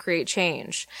power to create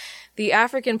change. The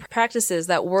African practices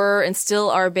that were and still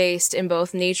are based in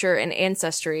both nature and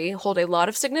ancestry hold a lot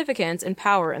of significance and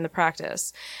power in the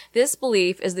practice. This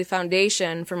belief is the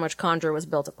foundation from which conjure was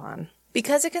built upon.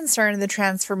 Because it concerned the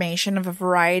transformation of a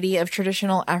variety of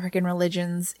traditional African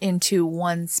religions into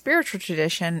one spiritual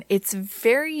tradition, it's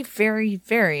very, very,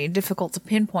 very difficult to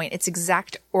pinpoint its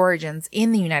exact origins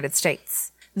in the United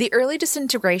States. The early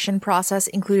disintegration process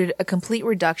included a complete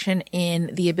reduction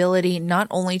in the ability not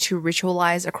only to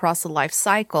ritualize across the life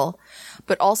cycle,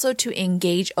 but also to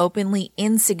engage openly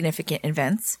in significant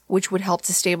events, which would help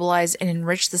to stabilize and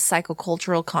enrich the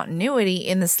psychocultural continuity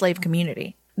in the slave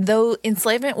community. Though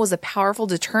enslavement was a powerful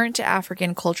deterrent to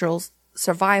African cultural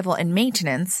survival and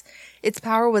maintenance, its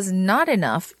power was not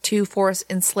enough to force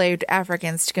enslaved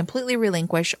Africans to completely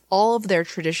relinquish all of their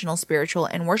traditional spiritual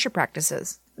and worship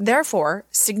practices. Therefore,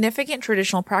 significant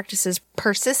traditional practices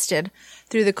persisted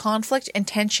through the conflict and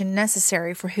tension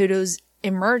necessary for hoodoo's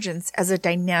emergence as a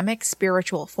dynamic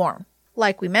spiritual form.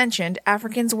 Like we mentioned,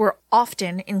 Africans were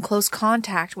often in close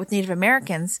contact with Native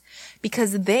Americans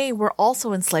because they were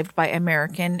also enslaved by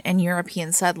American and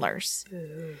European settlers.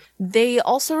 They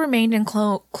also remained in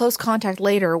close contact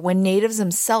later when natives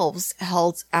themselves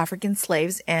held African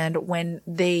slaves and when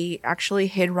they actually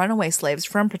hid runaway slaves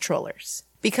from patrollers.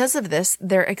 Because of this,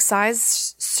 there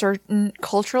excised certain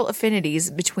cultural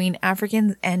affinities between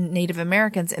Africans and Native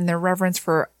Americans in their reverence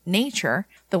for nature,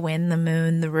 the wind, the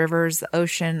moon, the rivers, the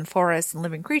ocean, forests, and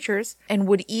living creatures, and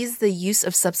would ease the use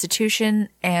of substitution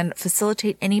and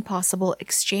facilitate any possible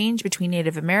exchange between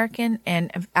Native American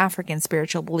and African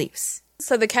spiritual beliefs.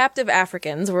 So the captive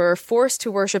Africans were forced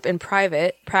to worship in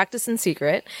private, practice in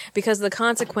secret, because the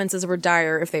consequences were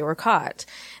dire if they were caught.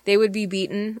 They would be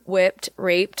beaten, whipped,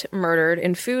 raped, murdered,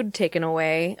 and food taken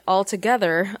away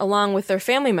altogether, along with their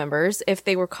family members, if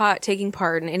they were caught taking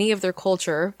part in any of their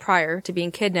culture prior to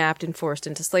being kidnapped and forced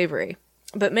into slavery.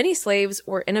 But many slaves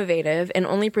were innovative and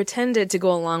only pretended to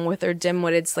go along with their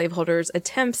dim-witted slaveholders'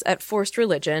 attempts at forced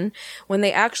religion, when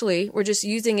they actually were just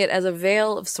using it as a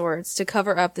veil of sorts to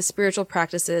cover up the spiritual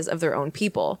practices of their own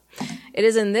people. It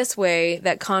is in this way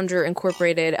that Conjure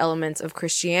incorporated elements of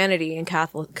Christianity and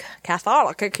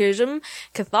Catholicism,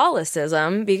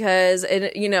 because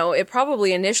it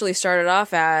probably initially started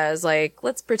off as like,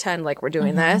 let's pretend like we're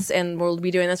doing this and we'll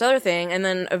be doing this other thing, and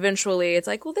then eventually it's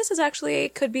like, well, this is actually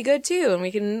could be good too. And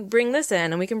we can bring this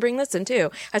in, and we can bring this in too.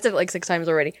 I said it like 6 times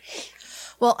already.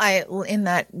 Well, in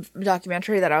that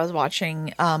documentary that I was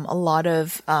watching, a lot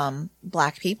of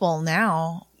Black people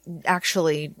now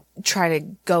actually try to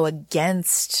go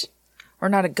against, or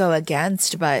not go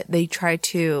against, but they try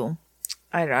to,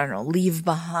 I don't know, leave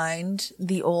behind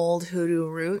the old hoodoo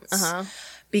roots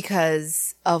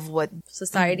because of what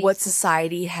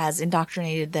society has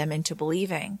indoctrinated them into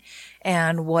believing,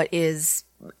 and what is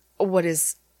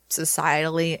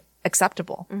societally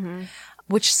acceptable,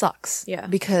 which sucks. Yeah.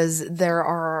 Because there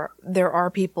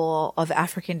are people of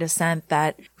African descent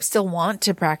that still want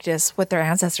to practice what their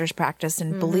ancestors practiced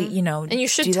and believe, and you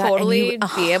should totally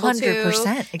be able to. 100%,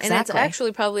 exactly. And it's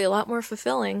actually probably a lot more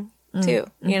fulfilling too,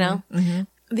 you know?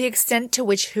 The extent to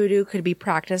which hoodoo could be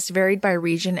practiced varied by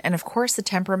region and, of course, the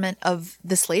temperament of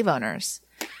the slave owners.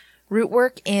 Root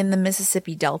work in the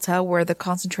Mississippi Delta, where the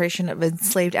concentration of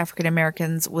enslaved African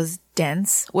Americans was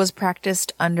dense, was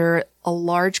practiced under a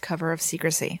large cover of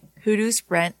secrecy. Hoodoo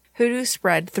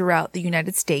spread throughout the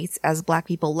United States as Black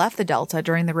people left the Delta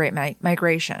during the Great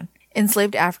Migration.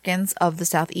 Enslaved Africans of the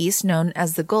Southeast, known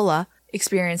as the Gullah,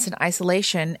 experienced an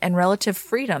isolation and relative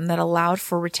freedom that allowed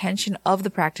for retention of the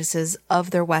practices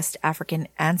of their West African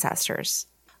ancestors.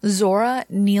 Zora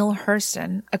Neale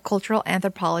Hurston, a cultural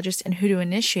anthropologist and hoodoo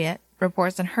initiate,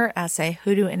 reports in her essay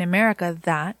Hoodoo in America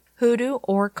that hoodoo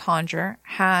or conjure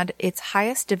had its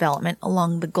highest development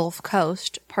along the Gulf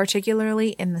Coast, particularly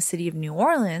in the city of New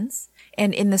Orleans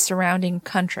and in the surrounding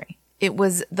country. It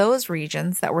was those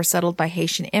regions that were settled by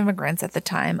Haitian immigrants at the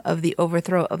time of the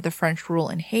overthrow of the French rule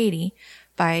in Haiti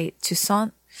by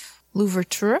Toussaint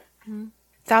Louverture.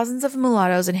 Thousands of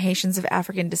mulattoes and Haitians of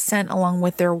African descent, along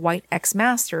with their white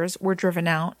ex-masters, were driven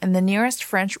out, and the nearest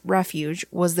French refuge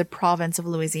was the province of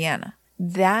Louisiana.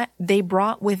 That they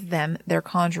brought with them their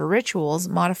conjure rituals,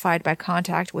 modified by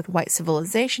contact with white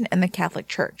civilization and the Catholic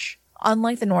Church.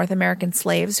 Unlike the North American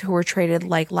slaves, who were traded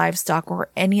like livestock or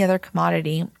any other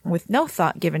commodity with no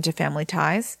thought given to family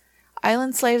ties,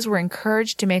 island slaves were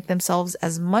encouraged to make themselves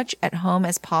as much at home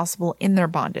as possible in their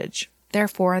bondage.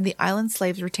 Therefore, the island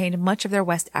slaves retained much of their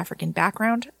West African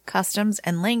background, customs,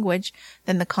 and language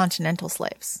than the continental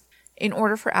slaves. In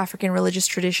order for African religious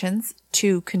traditions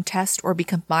to contest or be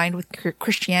combined with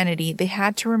Christianity, they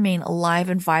had to remain alive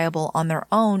and viable on their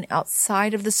own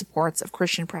outside of the supports of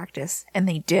Christian practice, and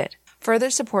they did. Further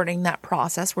supporting that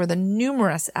process were the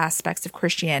numerous aspects of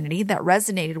Christianity that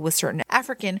resonated with certain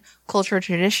African cultural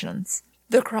traditions.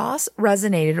 The cross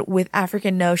resonated with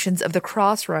African notions of the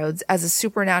crossroads as a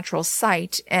supernatural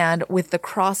site, and with the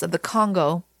cross of the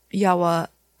Congo, Yawa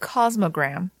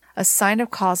cosmogram, a sign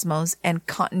of cosmos and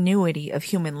continuity of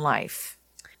human life.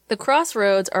 The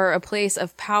crossroads are a place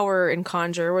of power in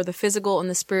conjure where the physical and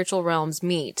the spiritual realms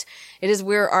meet. It is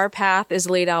where our path is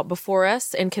laid out before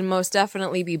us and can most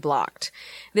definitely be blocked.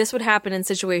 This would happen in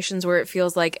situations where it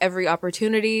feels like every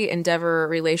opportunity, endeavor,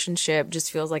 relationship just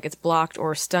feels like it's blocked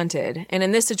or stunted. And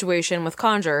in this situation with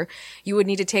conjure, you would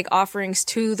need to take offerings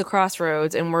to the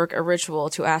crossroads and work a ritual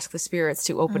to ask the spirits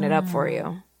to open it up for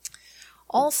you.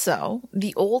 Also,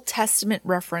 the Old Testament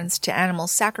reference to animal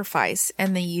sacrifice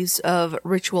and the use of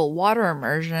ritual water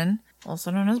immersion,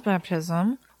 also known as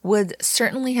baptism, would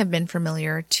certainly have been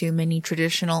familiar to many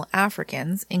traditional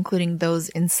Africans, including those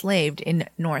enslaved in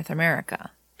North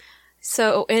America.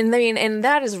 So, and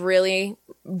that is really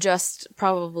just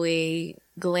probably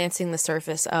glancing the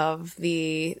surface of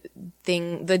the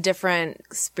different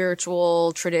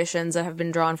spiritual traditions that have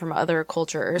been drawn from other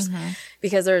cultures,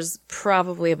 because there's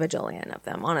probably a bajillion of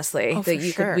them, honestly,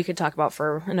 that we could talk about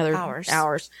for another hours.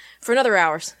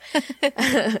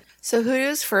 So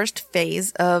hoodoo's first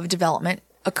phase of development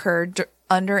occurred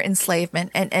under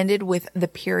enslavement and ended with the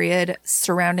period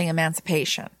surrounding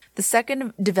emancipation. The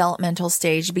second developmental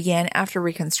stage began after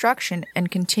Reconstruction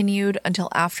and continued until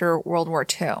after World War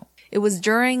II. It was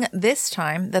during this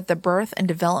time that the birth and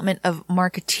development of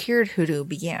marketeered hoodoo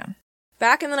began.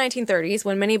 Back in the 1930s,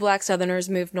 when many black Southerners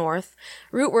moved north,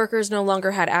 root workers no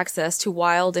longer had access to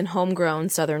wild and homegrown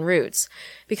Southern roots.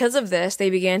 Because of this, they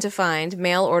began to find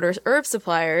mail-order herb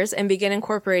suppliers and began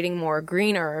incorporating more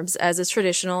green herbs, as is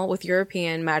traditional with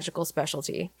European magical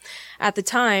specialty. At the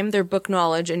time, their book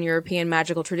knowledge in European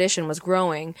magical tradition was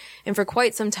growing, and for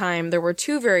quite some time there were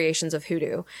two variations of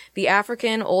hoodoo, the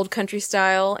African old country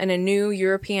style and a new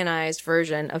Europeanized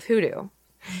version of hoodoo.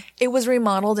 It was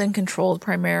remodeled and controlled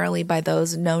primarily by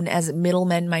those known as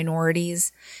middlemen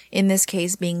minorities, in this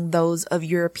case being those of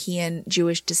European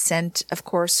Jewish descent, of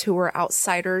course, who were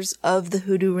outsiders of the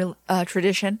hoodoo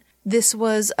tradition. This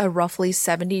was a roughly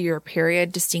 70-year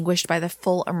period distinguished by the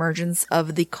full emergence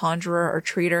of the conjurer or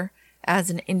treater as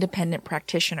an independent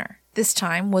practitioner. This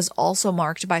time was also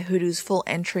marked by hoodoo's full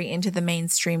entry into the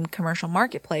mainstream commercial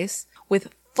marketplace,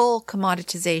 with full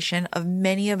commoditization of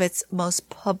many of its most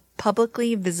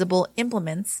publicly visible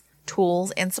implements,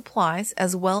 tools, and supplies,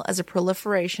 as well as a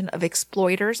proliferation of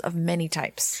exploiters of many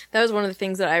types. That was one of the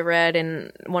things that I read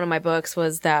in one of my books,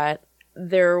 was that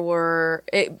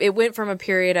it went from a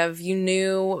period of you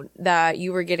knew that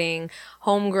you were getting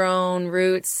homegrown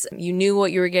roots. You knew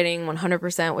what you were getting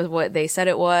 100% was what they said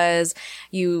it was.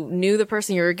 You knew the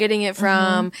person you were getting it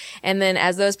from. And then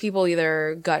as those people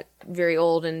either got very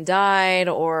old and died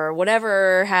or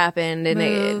whatever happened and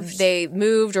they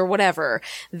moved or whatever,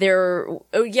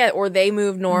 or they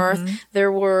moved north,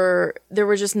 there were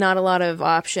just not a lot of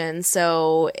options.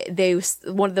 So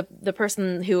one of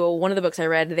the books I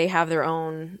read, they have their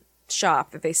own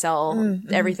shop that they sell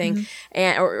everything,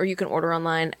 and or you can order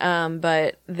online.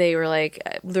 But they were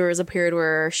like, there was a period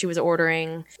where she was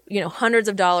ordering, hundreds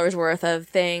of dollars worth of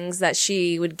things that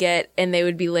she would get, and they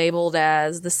would be labeled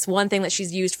as this one thing that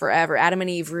she's used forever, Adam and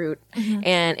Eve root,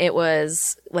 and it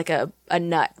was like a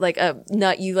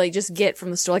nut you just get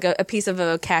from the store, like a piece of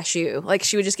a cashew. Like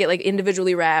she would just get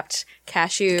individually wrapped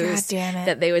cashews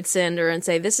that they would send her and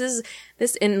say, this,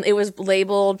 and it was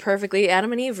labeled perfectly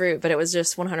Adam and Eve root, but it was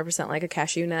just 100% like a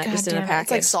cashew nut, just in a package.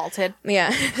 It's like salted. Yeah.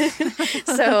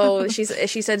 So she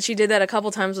said she did that a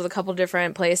couple times with a couple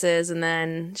different places, and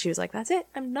then she was like, that's it.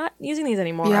 I'm not using these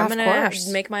anymore. Yeah, I'm going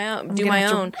to make my own, do my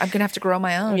own. I'm going to have to grow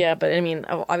my own. Yeah, but I mean,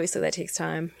 obviously that takes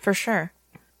time. For sure.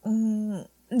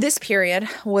 This period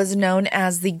was known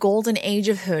as the Golden Age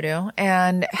of Hoodoo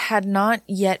and had not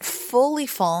yet fully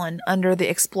fallen under the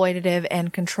exploitative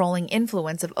and controlling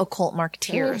influence of occult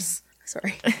marketeers.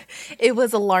 Sorry. It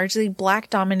was a largely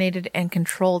black-dominated and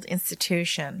controlled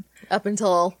institution. Up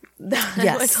until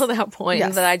that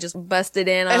point that I just busted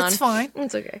in on. It's fine.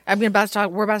 It's okay. We're about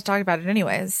to talk about it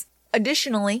anyways.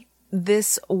 Additionally,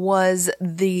 this was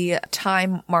the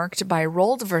time marked by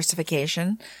role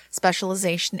diversification,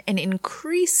 specialization, and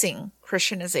increasing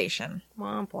Christianization.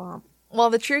 Womp womp. While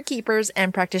the true keepers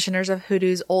and practitioners of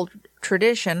hoodoo's old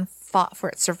tradition fought for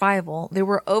its survival, they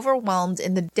were overwhelmed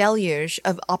in the deluge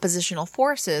of oppositional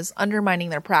forces undermining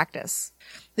their practice.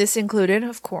 This included,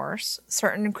 of course,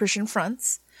 certain Christian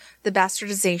fronts, the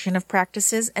bastardization of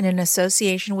practices, and an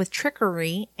association with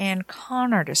trickery and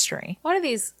con artistry. Why do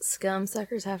these scum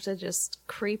suckers have to just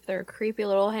creep their creepy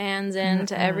little hands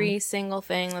into every single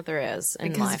thing that there is in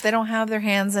life? Because if they don't have their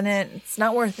hands in it, it's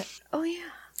not worth it. Oh, yeah.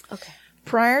 Okay.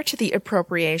 Prior to the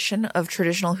appropriation of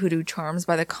traditional hoodoo charms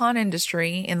by the con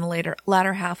industry in the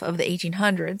latter half of the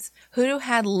 1800s, hoodoo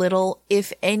had little,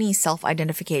 if any,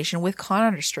 self-identification with con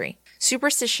artistry.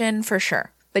 Superstition for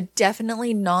sure, but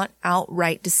definitely not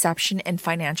outright deception and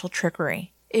financial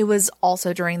trickery. It was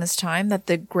also during this time that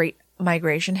the Great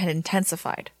Migration had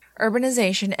intensified.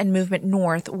 Urbanization and movement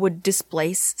north would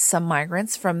displace some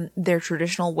migrants from their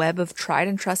traditional web of tried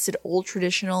and trusted old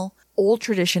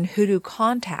tradition hoodoo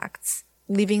contacts,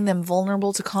 leaving them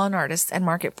vulnerable to con artists and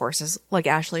market forces like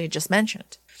Ashley had just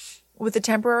mentioned. With the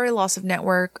temporary loss of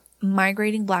network,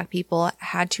 migrating black people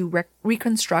had to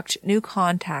reconstruct new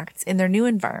contacts in their new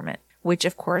environment, which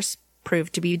of course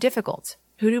proved to be difficult.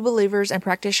 Hoodoo believers and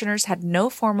practitioners had no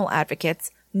formal advocates,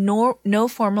 no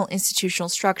formal institutional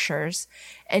structures,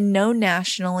 and no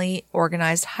nationally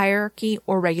organized hierarchy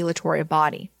or regulatory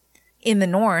body. In the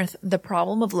North, the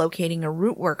problem of locating a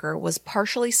root worker was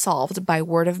partially solved by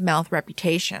word-of-mouth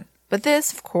reputation. But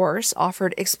this, of course,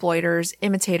 offered exploiters,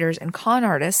 imitators, and con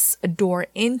artists a door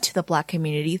into the Black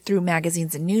community through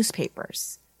magazines and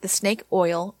newspapers. The snake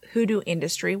oil hoodoo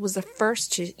industry was the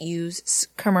first to use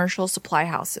commercial supply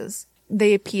houses.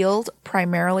 They appealed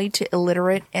primarily to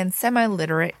illiterate and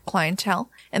semi-literate clientele,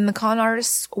 and the con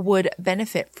artists would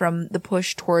benefit from the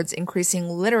push towards increasing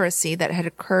literacy that had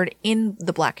occurred in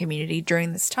the Black community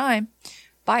during this time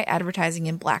by advertising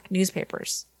in Black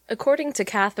newspapers. According to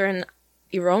Catherine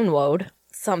Ironwood,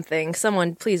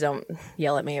 someone please don't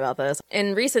yell at me about this.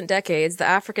 In recent decades, the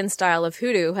African style of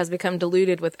hoodoo has become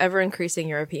diluted with ever-increasing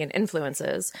European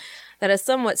influences that has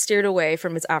somewhat steered away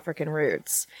from its African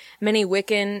roots. Many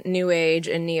Wiccan, New Age,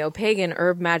 and neo-pagan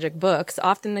herb magic books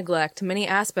often neglect many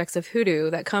aspects of hoodoo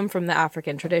that come from the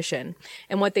African tradition,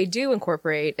 and what they do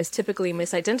incorporate is typically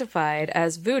misidentified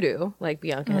as voodoo, like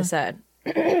Bianca has said.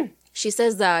 She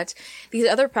says that these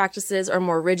other practices are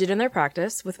more rigid in their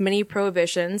practice, with many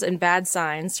prohibitions and bad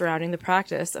signs surrounding the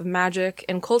practice of magic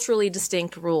and culturally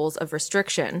distinct rules of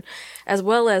restriction, as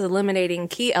well as eliminating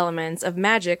key elements of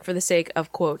magic for the sake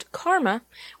of, quote, karma,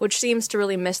 which seems to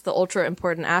really miss the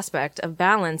ultra-important aspect of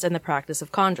balance in the practice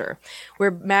of conjure, where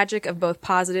magic of both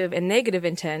positive and negative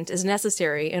intent is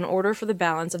necessary in order for the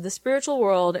balance of the spiritual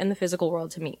world and the physical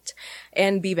world to meet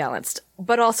and be balanced.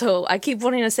 But also, I keep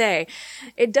wanting to say,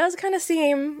 it does kind of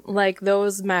seem like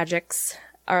those magics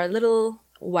are a little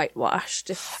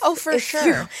whitewashed. For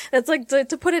sure. That's like,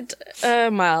 to put it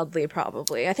mildly,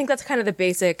 probably. I think that's kind of the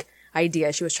basic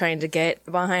idea she was trying to get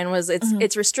behind was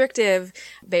it's restrictive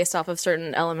based off of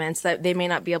certain elements that they may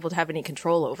not be able to have any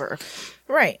control over.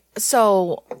 Right.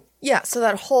 So... yeah, so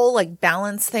that whole like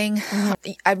balance thing,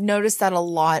 I've noticed that a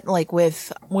lot, like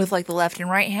with like the left and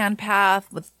right hand path.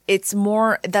 It's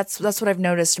more that's what I've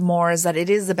noticed more is that it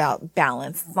is about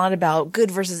balance. It's not about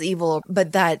good versus evil,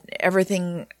 but that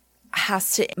everything has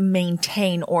to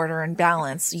maintain order and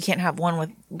balance. You can't have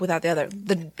one without the other.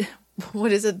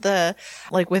 What is it?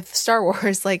 Like with Star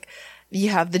Wars, like. You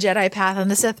have the Jedi path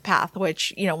and the Sith path,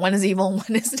 which, you know, one is evil and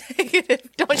one is negative.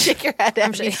 Don't shake your head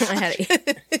at me. I'm shaking my head at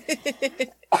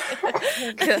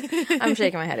you. I'm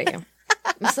shaking my head at you.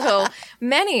 So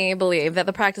many believe that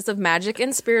the practice of magic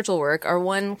and spiritual work are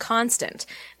one constant.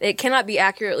 It cannot be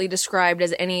accurately described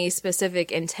as any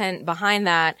specific intent behind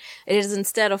that. It is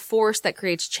instead a force that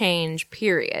creates change,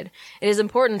 period. It is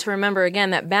important to remember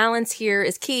again that balance here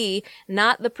is key,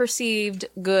 not the perceived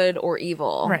good or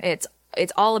evil. Right.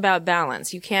 It's all about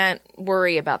balance. You can't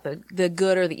worry about the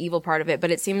good or the evil part of it, but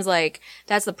it seems like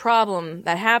that's the problem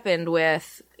that happened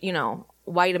with, you know,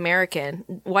 white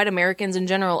Americans in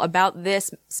general about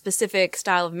this specific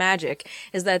style of magic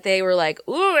is that they were like,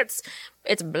 ooh, it's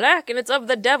black and it's of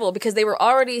the devil, because they were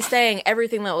already saying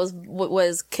everything that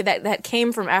was that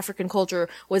came from African culture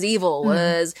was evil,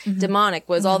 was demonic,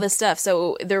 was all this stuff.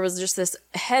 So there was just this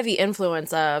heavy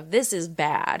influence of this is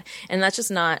bad, and that's just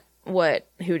not what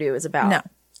hoodoo is about. No.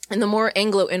 In the more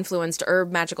Anglo-influenced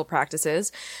herb magical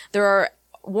practices, there are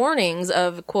warnings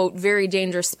of, quote, very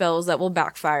dangerous spells that will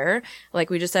backfire,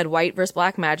 like we just said, white versus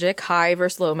black magic, high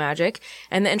versus low magic,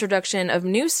 and the introduction of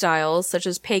new styles such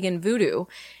as pagan voodoo.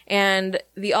 And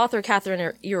the author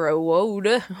Catherine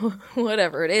Ironwood,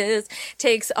 whatever it is,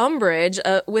 takes umbrage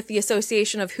with the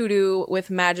association of hoodoo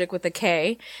with magic with a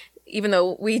K, even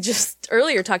though we just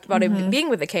earlier talked about it being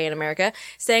with a K in America,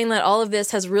 saying that all of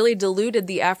this has really diluted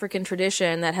the African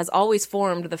tradition that has always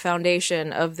formed the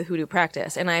foundation of the hoodoo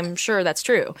practice. And I'm sure that's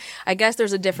true. I guess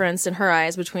there's a difference in her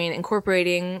eyes between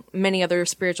incorporating many other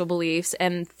spiritual beliefs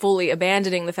and fully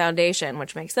abandoning the foundation,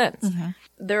 which makes sense.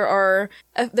 There are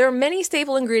many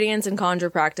staple ingredients in conjure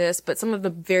practice, but some of the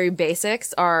very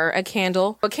basics are a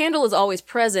candle. A candle is always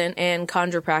present in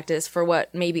conjure practice for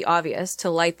what may be obvious, to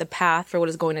light the path for what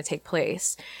is going to take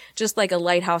place. Just like a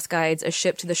lighthouse guides a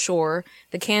ship to the shore,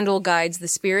 the candle guides the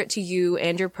spirit to you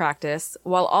and your practice,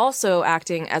 while also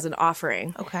acting as an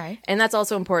offering. Okay. And that's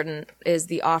also important, is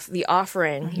the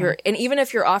offering. And even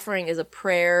if your offering is a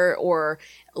prayer or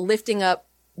lifting up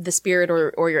the spirit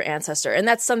or your ancestor. And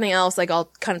that's something else, like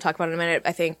I'll kind of talk about in a minute,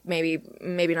 I think maybe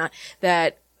not,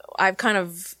 that I've kind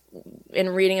of, in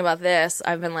reading about this,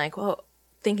 I've been like, well,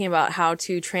 thinking about how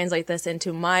to translate this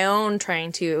into my own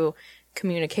trying to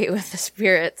communicate with the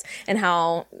spirits, and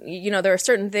how, you know, there are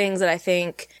certain things that I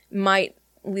think might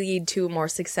lead to more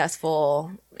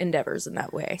successful endeavors in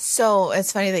that way. So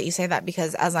it's funny that you say that,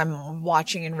 because as I'm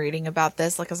watching and reading about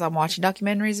this, like as I'm watching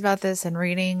documentaries about this and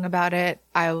reading about it,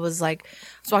 I was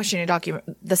watching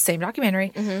the same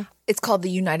documentary. It's called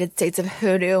the United States of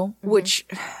Hoodoo, which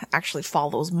actually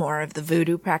follows more of the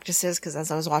voodoo practices. Because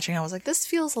as I was watching, I was like, this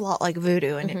feels a lot like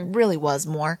voodoo. And it really was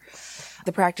more.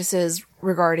 The practices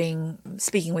regarding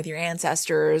speaking with your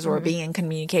ancestors or being in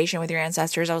communication with your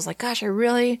ancestors. I was like, gosh, I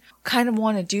really kind of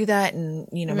want to do that and,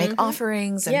 you know, make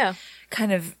offerings and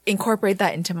kind of incorporate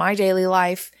that into my daily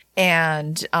life.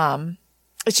 And,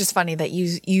 it's just funny that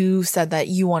you said that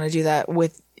you want to do that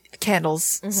with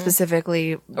candles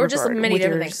specifically, or just many with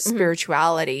different your things.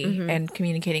 spirituality and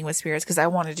communicating with spirits. Because I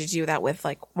wanted to do that with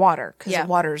like water, because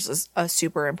water is a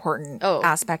super important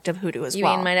aspect of hoodoo as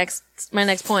well. You mean my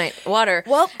next point? Water.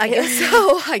 Well, I guess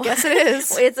so. I guess it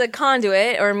is. It's a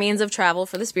conduit or means of travel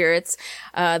for the spirits.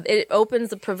 It opens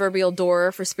the proverbial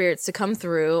door for spirits to come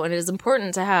through, and it is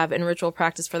important to have in ritual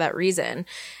practice for that reason.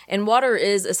 And water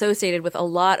is associated with a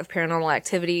lot of paranormal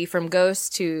activity, from ghosts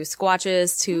to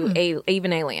squatches to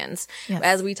even aliens,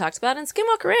 as we talked about in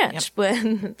Skinwalker Ranch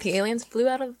when the aliens flew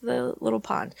out of the little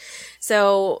pond.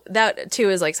 So that too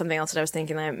is like something else that I was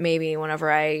thinking that maybe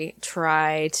whenever I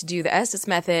try to do the Estes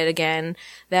method again,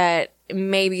 that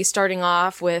maybe starting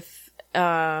off with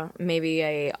maybe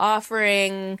a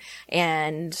offering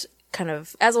and kind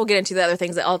of, as we'll get into the other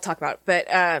things that I'll talk about,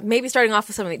 but maybe starting off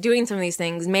with doing some of these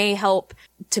things may help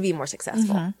to be more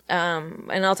successful.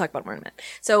 And I'll talk about more in a minute.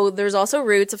 So there's also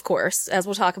roots, of course, as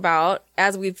we've talked about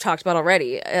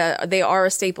already. They are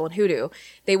a staple in hoodoo.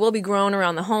 They will be grown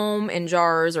around the home in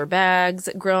jars or bags,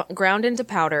 ground into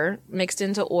powder, mixed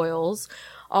into oils,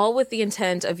 all with the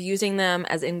intent of using them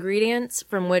as ingredients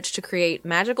from which to create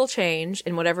magical change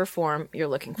in whatever form you're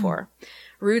looking for.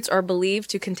 Roots are believed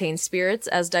to contain spirits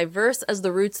as diverse as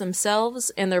the roots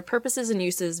themselves, and their purposes and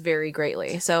uses vary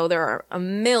greatly. So there are a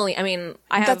million. I mean,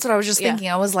 that's what I was just thinking.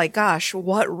 I was like, gosh,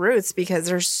 what roots? Because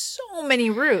there's so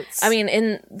many roots. I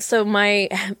mean, so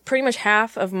pretty much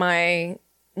half of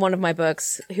one of my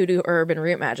books, Hoodoo Herb and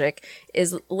Root Magic,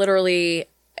 is literally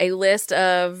a list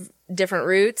of different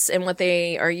roots and what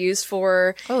they are used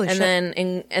for, then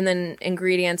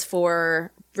ingredients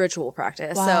for ritual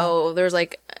practice. Wow. So there's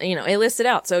like, it lists it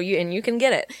out. So you can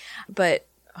get it. But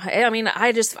I mean,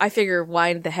 I figure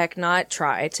why the heck not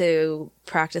try to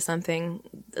practice something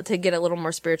to get a little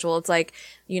more spiritual. It's like,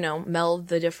 meld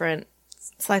the different.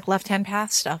 It's like left-hand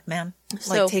path stuff, man.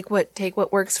 Like take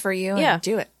what works for you and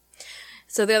do it.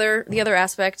 So the other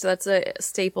aspect that's a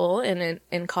staple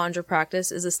in conjure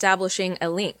practice is establishing a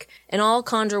link. In all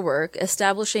conjure work,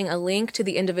 establishing a link to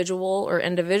the individual or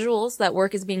individuals that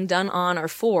work is being done on or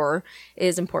for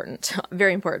is important.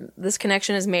 Very important. This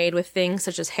connection is made with things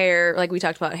such as hair, like we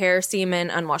talked about, hair, semen,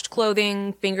 unwashed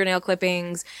clothing, fingernail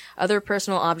clippings, other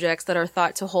personal objects that are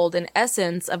thought to hold an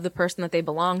essence of the person that they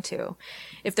belong to.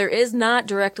 If there is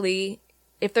nothing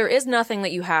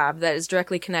that you have that is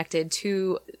directly connected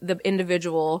to the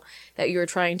individual that you're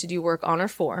trying to do work on or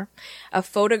for, a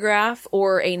photograph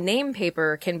or a name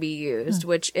paper can be used,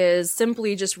 which is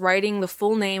simply just writing the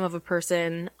full name of a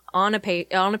person on a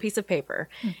piece of paper.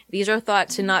 These are thought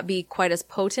to not be quite as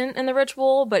potent in the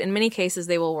ritual, but in many cases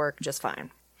they will work just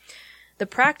fine. The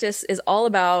practice is all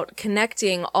about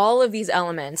connecting all of these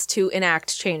elements to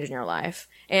enact change in your life.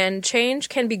 And change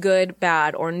can be good,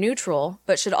 bad, or neutral,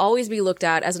 but should always be looked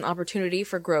at as an opportunity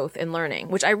for growth and learning,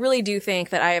 which I really do think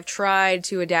that I have tried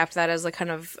to adapt that as a kind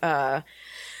of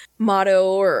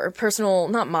motto or personal,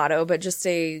 not motto, but just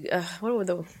what would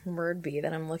the word be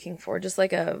that I'm looking for? Just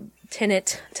like a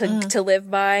tenet to live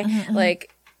by.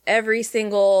 Like, every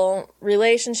single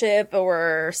relationship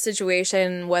or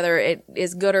situation, whether it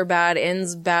is good or bad,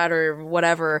 ends bad or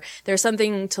whatever, there's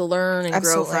something to learn and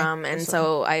grow from. And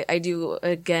so I do,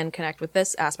 again, connect with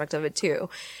this aspect of it too.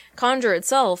 Conjure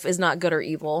itself is not good or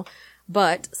evil,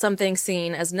 but something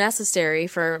seen as necessary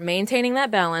for maintaining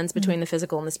that balance between the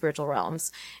physical and the spiritual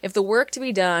realms. If the work to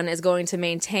be done is going to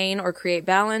maintain or create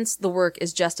balance, the work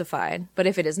is justified. But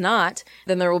if it is not,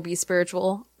 then there will be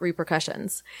spiritual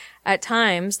repercussions. At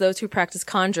times, those who practice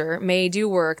conjure may do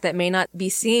work that may not be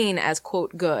seen as,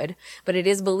 quote, good, but it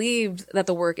is believed that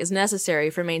the work is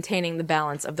necessary for maintaining the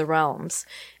balance of the realms.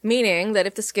 Meaning that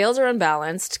if the scales are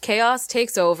unbalanced, chaos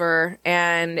takes over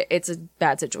and it's a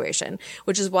bad situation,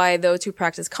 which is why those who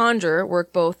practice conjure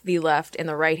work both the left and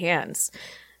the right hands.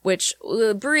 Which,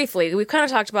 briefly, we've kind of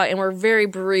talked about, and we're very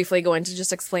briefly going to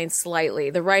just explain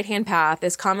slightly. The right-hand path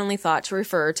is commonly thought to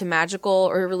refer to magical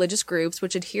or religious groups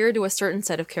which adhere to a certain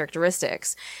set of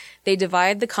characteristics. They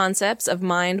divide the concepts of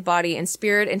mind, body, and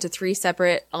spirit into three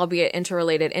separate, albeit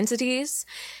interrelated entities,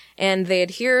 and they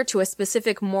adhere to a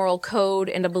specific moral code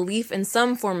and a belief in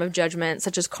some form of judgment,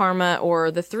 such as karma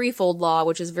or the threefold law,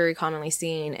 which is very commonly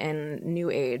seen in New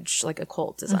Age, like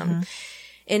occultism.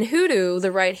 In hoodoo,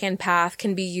 the right-hand path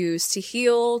can be used to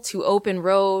heal, to open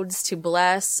roads, to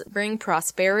bless, bring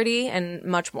prosperity, and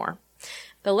much more.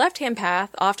 The left-hand path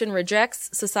often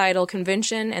rejects societal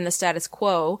convention and the status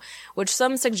quo, which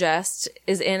some suggest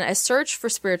is in a search for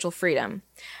spiritual freedom.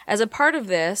 As a part of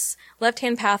this,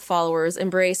 left-hand path followers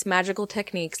embrace magical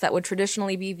techniques that would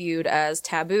traditionally be viewed as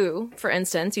taboo, for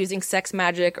instance, using sex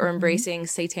magic or embracing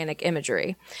satanic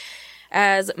imagery.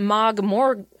 As Mog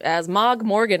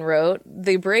Morgan wrote,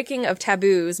 the breaking of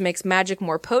taboos makes magic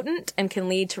more potent and can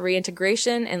lead to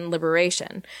reintegration and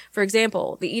liberation. For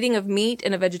example, the eating of meat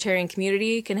in a vegetarian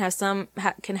community can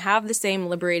have the same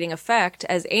liberating effect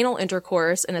as anal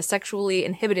intercourse in a sexually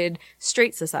inhibited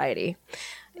straight society.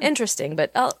 Interesting,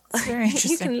 but very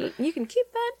interesting. You can keep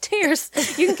that to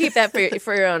you can keep that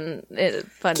for your own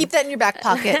fun. Keep that in your back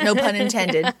pocket, no pun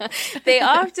intended. They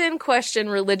often question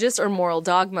religious or moral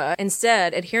dogma,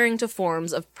 instead adhering to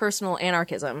forms of personal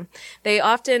anarchism. They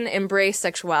often embrace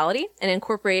sexuality and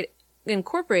incorporate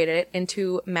it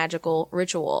into magical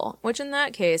ritual, which in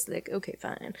that case, like, okay,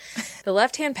 fine. The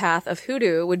left-hand path of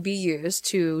hoodoo would be used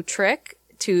to trick,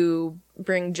 to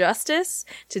bring justice,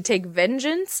 to take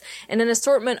vengeance, and an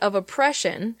assortment of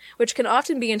oppression, which can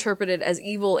often be interpreted as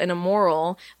evil and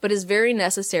immoral, but is very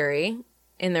necessary,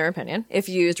 in their opinion, if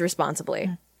used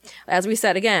responsibly. As we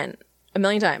said again, a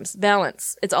million times,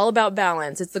 balance. It's all about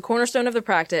balance. It's the cornerstone of the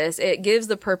practice. It gives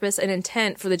the purpose and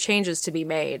intent for the changes to be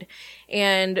made.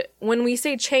 And when we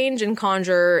say change and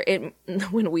conjure,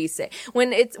 when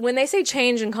they say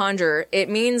change and conjure, it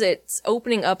means it's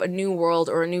opening up a new world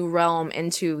or a new realm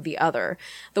into the other.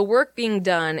 The work being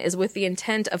done is with the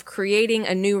intent of creating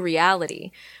a new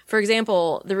reality. For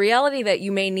example, the reality that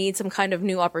you may need some kind of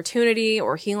new opportunity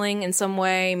or healing in some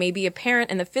way may be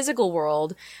apparent in the physical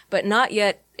world, but not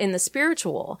yet in the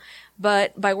spiritual.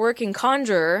 But by working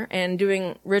conjure and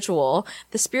doing ritual,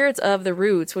 the spirits of the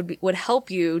roots would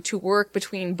help you to work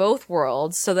between both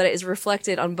worlds so that it is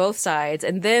reflected on both sides,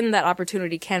 and then that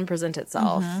opportunity can present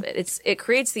itself. It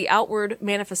creates the outward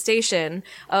manifestation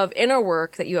of inner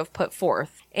work that you have put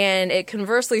forth. And it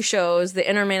conversely shows the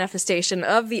inner manifestation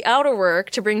of the outer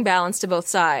work to bring balance to both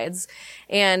sides.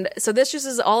 And so this just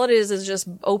is all it is just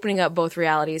opening up both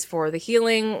realities for the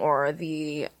healing or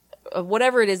the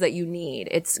whatever it is that you need.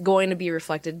 It's going to be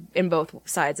reflected in both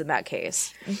sides in that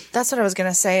case. That's what I was going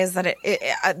to say, is that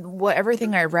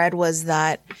everything I read was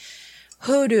that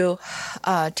hoodoo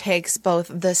takes both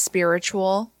the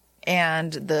spiritual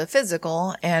and the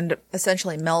physical and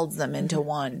essentially melds them into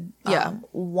one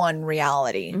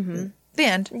reality. The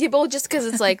end. Yeah, but just because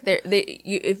it's like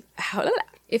if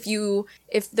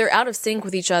they're out of sync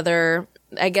with each other,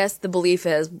 I guess the belief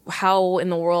is, how in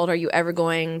the world are you ever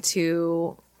going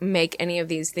to make any of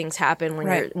these things happen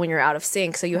when you're out of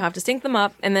sync? So you have to sync them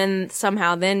up, and then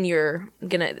somehow you're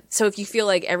gonna. So if you feel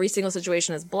like every single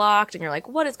situation is blocked and you're like,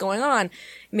 what is going on?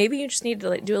 Maybe you just need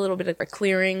to do a little bit of a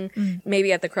clearing,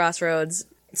 maybe at the crossroads.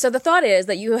 So the thought is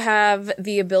that you have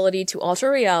the ability to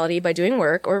alter reality by doing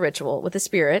work or ritual with the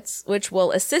spirits, which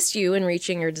will assist you in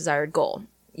reaching your desired goal.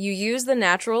 You use the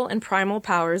natural and primal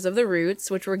powers of the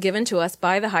roots, which were given to us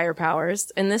by the higher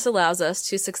powers, and this allows us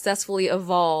to successfully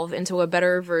evolve into a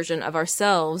better version of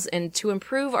ourselves and to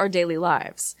improve our daily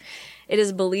lives. It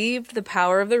is believed the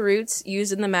power of the roots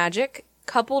used in the magic,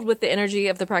 coupled with the energy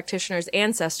of the practitioner's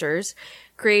ancestors,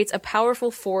 creates a powerful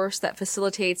force that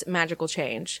facilitates magical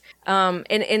change.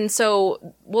 And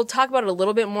so we'll talk about it a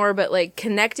little bit more, but like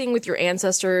connecting with your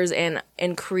ancestors and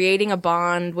creating a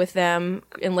bond with them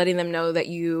and letting them know that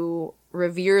you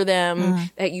revere them,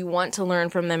 that you want to learn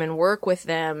from them and work with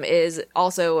them is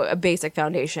also a basic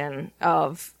foundation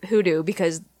of hoodoo,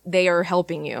 because they are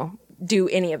helping you do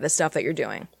any of the stuff that you're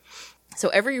doing. So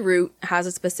every root has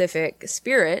a specific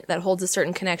spirit that holds a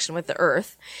certain connection with the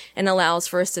earth and allows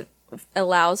for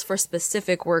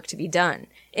specific work to be done.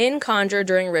 In conjure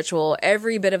during ritual,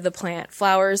 every bit of the plant,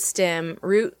 flowers, stem,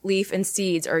 root, leaf, and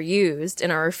seeds are used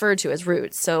and are referred to as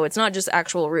roots. So it's not just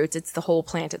actual roots, it's the whole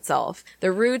plant itself.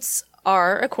 The roots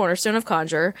are a cornerstone of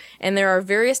conjure, and there are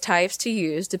various types to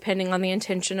use depending on the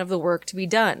intention of the work to be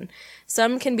done.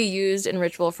 Some can be used in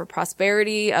ritual for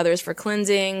prosperity, others for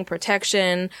cleansing,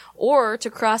 protection, or to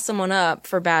cross someone up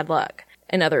for bad luck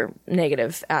and other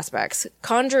negative aspects.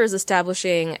 Conjure is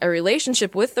establishing a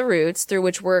relationship with the roots through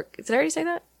which work... Did I already say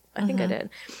that? I think I did.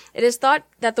 It is thought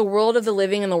that the world of the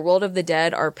living and the world of the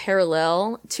dead are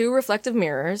parallel, two reflective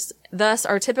mirrors. Thus,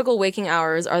 our typical waking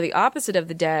hours are the opposite of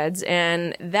the dead's,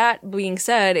 and that being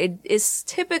said, it is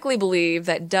typically believed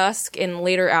that dusk and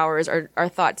later hours are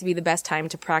thought to be the best time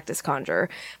to practice conjure.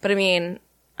 But I mean,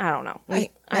 I don't know.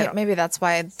 Maybe that's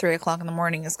why 3:00 in the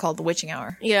morning is called the witching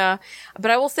hour. Yeah. But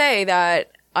I will say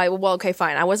that okay,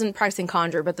 fine. I wasn't practicing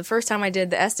conjure, but the first time I did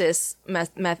the Estes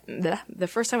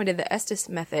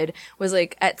method was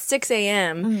like at 6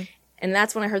 a.m. And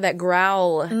that's when I heard that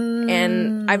growl,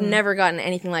 and I've never gotten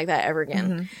anything like that ever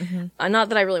again. Not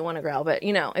that I really want to growl, but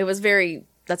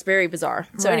that's very bizarre.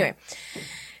 So anyway,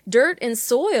 dirt and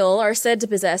soil are said to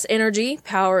possess energy,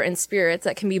 power, and spirits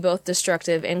that can be both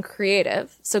destructive and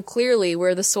creative. So clearly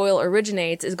where the soil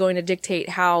originates is going to dictate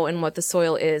how and what the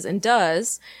soil is and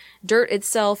does. Dirt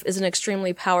itself is an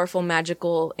extremely powerful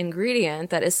magical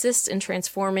ingredient that assists in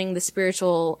transforming the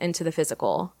spiritual into the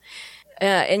physical.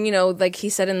 And like he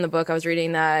said in the book I was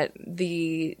reading, that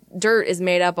the dirt is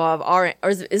made up of our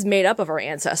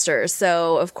ancestors.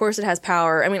 So of course it has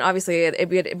power. I mean, obviously,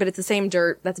 but it's the same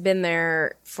dirt that's been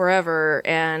there forever,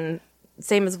 and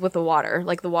same as with the water.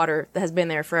 Like the water that has been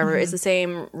there forever. It's the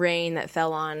same rain that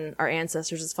fell on our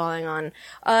ancestors is falling on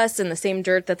us, and the same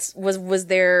dirt was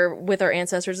there with our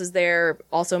ancestors is there,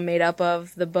 also made up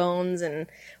of the bones and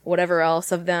whatever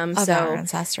else of them. Of our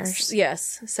ancestors.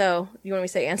 Yes. So you want me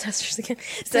to say ancestors again?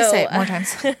 Say it more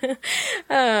times.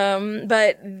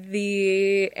 But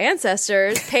the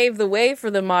ancestors paved the way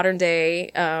for their modern day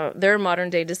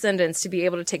descendants to be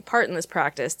able to take part in this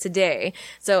practice today.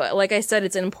 So like I said,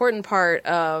 it's an important part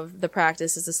of the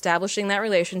practice is establishing that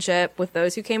relationship with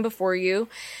those who came before you.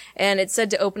 And it's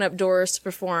said to open up doors to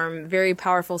perform very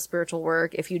powerful spiritual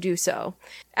work if you do so,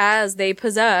 as they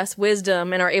possess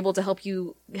wisdom and are able to help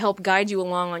guide you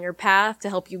along on your path, to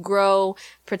help you grow,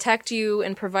 protect you,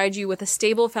 and provide you with a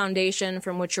stable foundation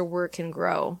from which your work can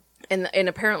grow. And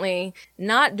apparently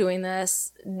not doing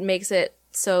this makes it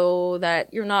so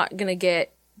that you're not going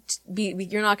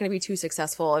to be too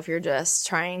successful if you're just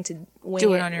trying to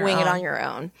wing it on your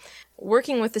own.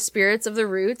 Working with the spirits of the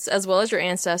roots as well as your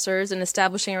ancestors and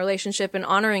establishing a relationship and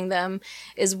honoring them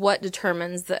is what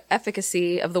determines the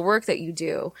efficacy of the work that you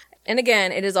do. And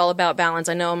again, it is all about balance.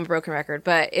 I know I'm a broken record,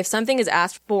 but if something is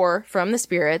asked for from the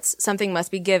spirits, something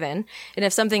must be given. And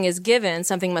if something is given,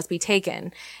 something must be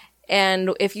taken.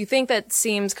 And if you think that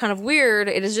seems kind of weird,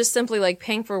 it is just simply like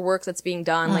paying for work that's being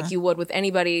done like you would with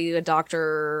anybody, a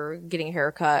doctor, getting a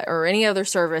haircut, or any other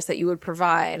service that you would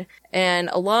provide. And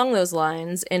along those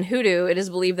lines, in Hoodoo, it is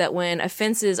believed that when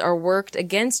offenses are worked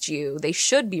against you, they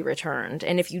should be returned.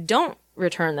 And if you don't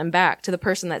return them back to the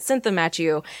person that sent them at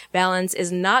you, balance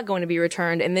is not going to be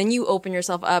returned. And then you open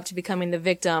yourself up to becoming the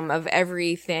victim of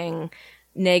everything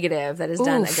negative that is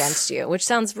done against you, which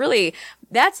sounds really,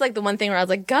 that's like the one thing where I was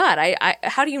like, God, I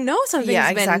how do you know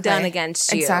something's been done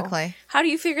against you? Exactly. How do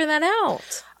you figure that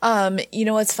out?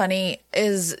 What's funny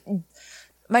is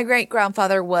my great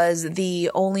grandfather was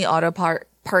the only auto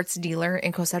parts dealer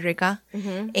in Costa Rica,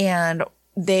 and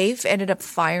they've ended up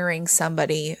firing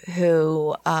somebody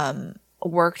who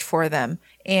worked for them.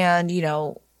 And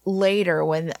later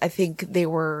when I think they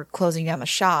were closing down the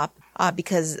shop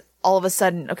because all of a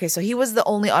sudden, okay, so he was the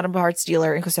only auto parts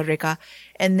dealer in Costa Rica,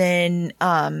 and then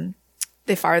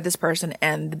they fired this person,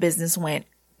 and the business went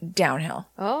downhill.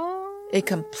 Oh, it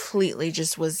completely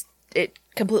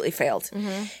failed.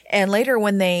 And later,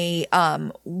 when they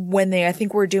I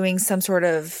think were doing some sort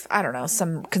of, I don't know,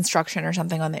 some construction or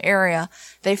something on the area,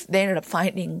 they ended up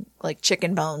finding like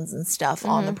chicken bones and stuff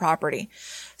on the property.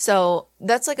 So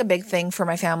that's like a big thing for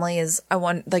my family is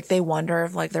they wonder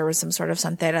if like there was some sort of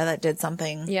santera that did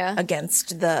something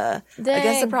against the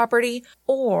property,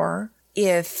 or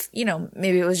if,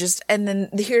 maybe it was just, and then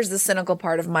here's the cynical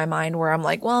part of my mind where I'm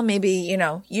like, well, maybe, you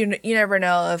never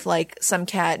know if like some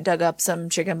cat dug up some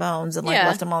chicken bones and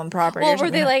left them on the property.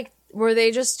 Well, were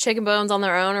they just chicken bones on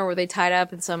their own, or were they tied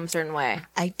up in some certain way?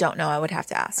 I don't know. I would have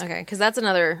to ask. Okay. Cause that's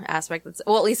another aspect at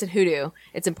least in Hoodoo,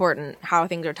 it's important how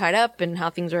things are tied up and how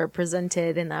things are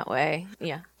presented in that way.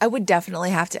 Yeah. I would definitely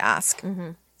have to ask.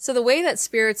 So the way that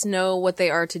spirits know what they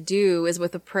are to do is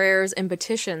with the prayers and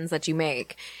petitions that you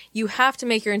make. You have to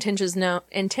make your intentions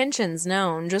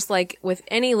known, just like with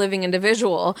any living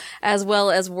individual, as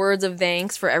well as words of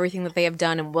thanks for everything that they have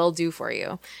done and will do for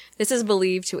you. This is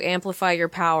believed to amplify your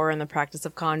power in the practice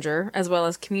of conjure, as well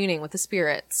as communing with the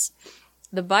spirits.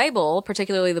 The Bible,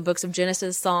 particularly the books of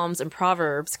Genesis, Psalms, and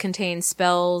Proverbs, contain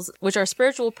spells, which are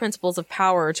spiritual principles of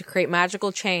power to create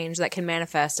magical change that can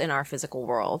manifest in our physical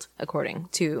world, according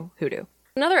to Hoodoo.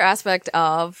 Another aspect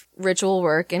of ritual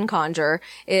work in conjure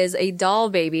is a doll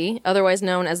baby, otherwise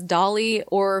known as dolly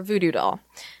or voodoo doll,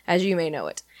 as you may know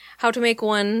it. How to make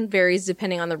one varies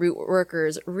depending on the root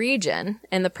worker's region,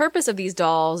 and the purpose of these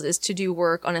dolls is to do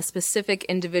work on a specific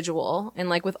individual, and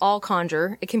like with all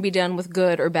conjure, it can be done with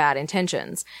good or bad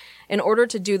intentions. In order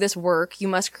to do this work, you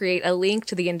must create a link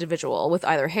to the individual with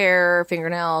either hair,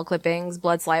 fingernail, clippings,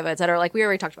 blood, saliva, etc., like we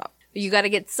already talked about. You gotta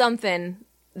get something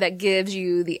that gives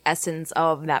you the essence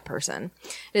of that person.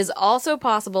 It is also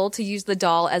possible to use the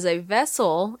doll as a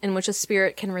vessel in which a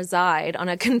spirit can reside on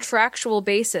a contractual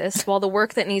basis while the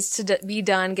work that needs to be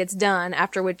done gets done,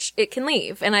 after which it can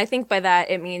leave. And I think by that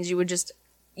it means you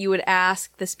would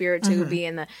ask the spirit to be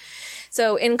in the...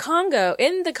 So in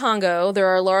the Congo, there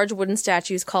are large wooden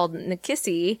statues called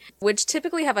Nkisi, which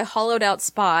typically have a hollowed out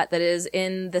spot that is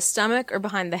in the stomach or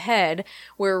behind the head,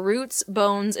 where roots,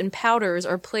 bones, and powders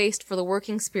are placed for the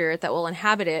working spirit that will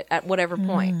inhabit it at whatever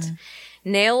point.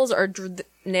 Nails are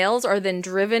then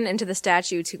driven into the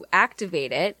statue to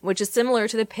activate it, which is similar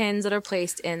to the pins that are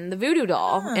placed in the voodoo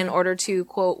doll in order to,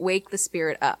 quote, wake the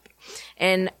spirit up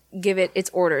and give it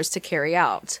its orders to carry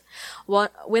out.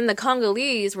 When the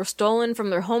Congolese were stolen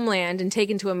from their homeland and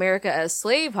taken to America as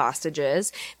slave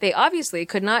hostages, they obviously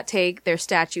could not take their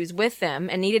statues with them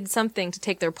and needed something to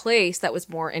take their place that was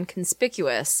more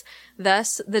inconspicuous.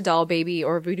 Thus, the doll baby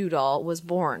or voodoo doll was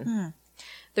born.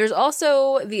 There's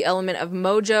also the element of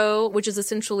mojo, which is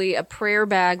essentially a prayer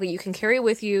bag that you can carry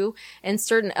with you, and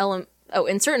certain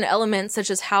elements, such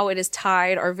as how it is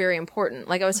tied, are very important.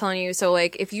 Like I was telling you, so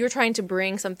like if you're trying to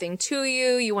bring something to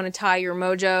you, you want to tie your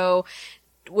mojo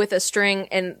with a string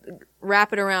and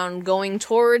wrap it around going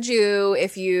towards you.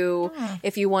 If you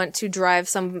want to drive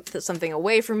something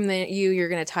away from you, you're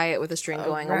going to tie it with a string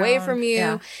going away from you.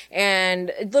 Yeah.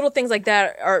 And little things like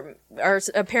that are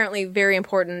apparently very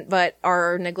important, but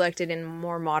are neglected in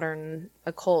more modern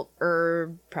occult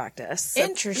herb practice.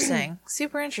 Interesting.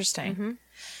 Super interesting.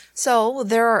 So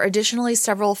there are additionally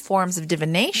several forms of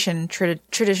divination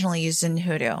traditionally used in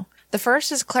hoodoo. The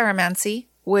first is clarimancy,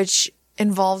 which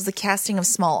involves the casting of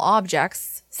small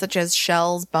objects, such as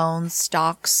shells, bones,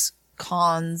 stalks,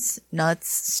 cons, nuts,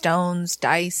 stones,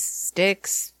 dice,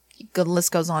 sticks. The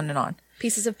list goes on and on.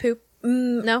 Pieces of poop?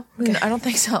 No? Okay. I don't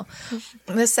think so.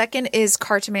 The second is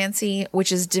cartomancy,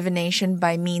 which is divination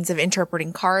by means of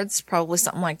interpreting cards, probably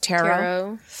something like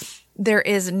tarot. There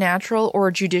is natural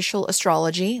or judicial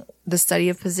astrology, the study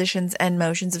of positions and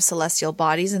motions of celestial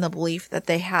bodies and the belief that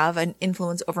they have an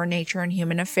influence over nature and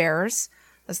human affairs.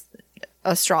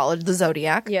 Astrology, the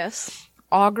zodiac. Yes.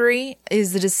 Augury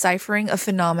is the deciphering of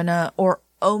phenomena or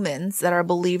omens that are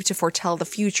believed to foretell the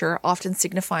future, often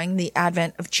signifying the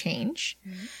advent of change.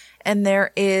 And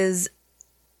there is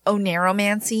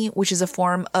oneromancy, which is a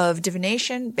form of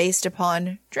divination based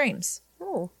upon dreams.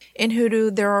 In hoodoo,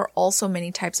 there are also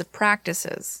many types of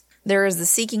practices. There is the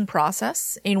seeking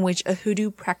process, in which a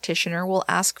hoodoo practitioner will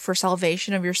ask for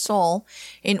salvation of your soul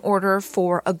in order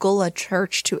for a Gullah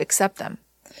church to accept them.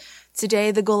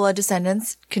 Today, the Gullah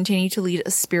descendants continue to lead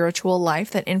a spiritual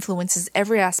life that influences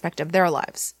every aspect of their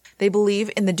lives. They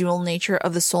believe in the dual nature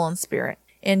of the soul and spirit.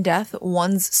 In death,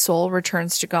 one's soul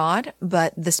returns to God,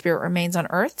 but the spirit remains on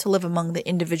earth to live among the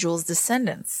individual's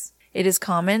descendants. It is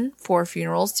common for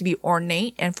funerals to be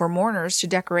ornate and for mourners to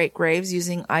decorate graves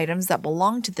using items that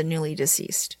belong to the newly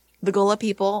deceased. The Gullah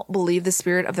people believe the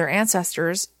spirit of their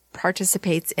ancestors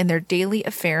participates in their daily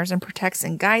affairs and protects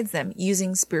and guides them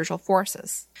using spiritual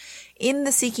forces. In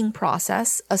the seeking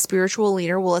process, a spiritual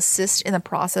leader will assist in the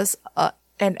process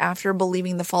and after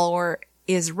believing the follower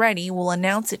is ready, will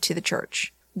announce it to the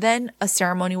church. Then a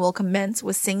ceremony will commence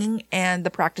with singing and the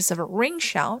practice of a ring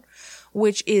shout,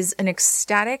 which is an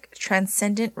ecstatic,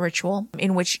 transcendent ritual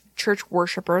in which church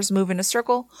worshippers move in a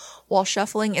circle while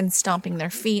shuffling and stomping their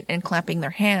feet and clapping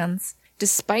their hands.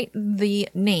 Despite the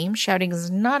name, shouting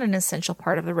is not an essential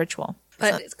part of the ritual.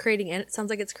 But it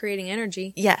sounds like it's creating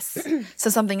energy. Yes. So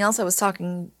something else I was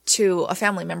talking to a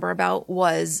family member about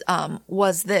was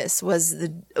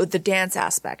the dance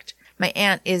aspect. My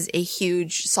aunt is a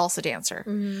huge salsa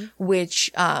dancer,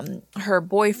 which her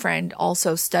boyfriend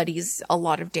also studies a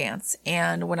lot of dance.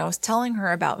 And when I was telling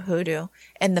her about hoodoo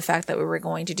and the fact that we were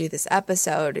going to do this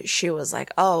episode, she was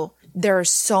like, oh, there's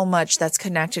so much that's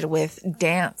connected with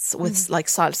dance, with like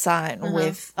salsa and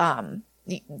with,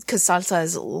 because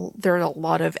salsa there are a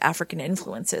lot of African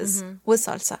influences with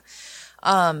salsa.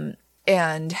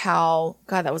 And how,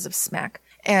 God, that was a smack.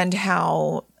 And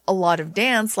how a lot of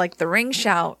dance, like the ring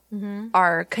shout,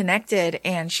 are connected.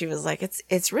 And she was like,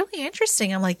 it's really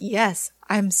interesting. I'm like, yes,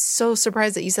 I'm so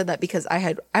surprised that you said that because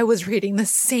I was reading the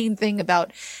same thing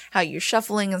about how you're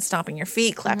shuffling and stomping your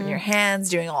feet, clapping your hands,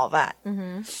 doing all that.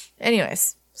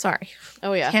 Anyways, sorry.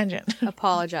 Oh yeah. Tangent.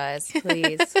 Apologize,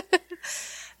 please.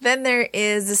 Then there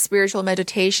is the spiritual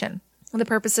meditation. The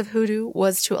purpose of hoodoo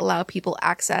was to allow people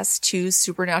access to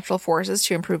supernatural forces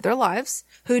to improve their lives.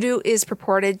 Hoodoo is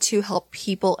purported to help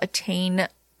people attain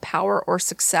power or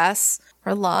success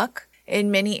or luck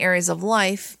in many areas of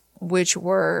life, which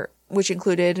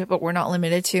included, but were not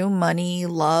limited to, money,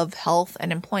 love, health,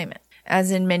 and employment.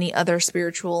 As in many other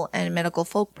spiritual and medical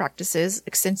folk practices,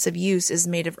 extensive use is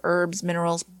made of herbs,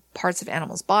 minerals, parts of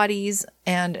animals' bodies,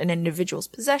 and an individual's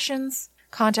possessions.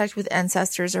 Contact with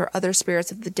ancestors or other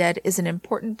spirits of the dead is an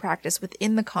important practice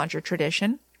within the conjure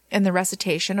tradition, and the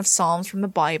recitation of psalms from the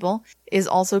Bible is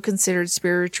also considered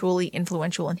spiritually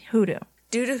influential in hoodoo.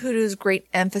 Due to hoodoo's great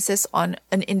emphasis on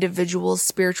an individual's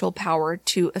spiritual power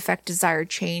to effect desired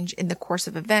change in the course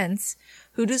of events,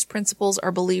 hoodoo's principles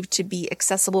are believed to be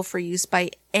accessible for use by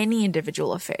any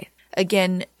individual of faith.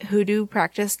 Again, hoodoo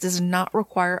practice does not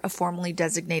require a formally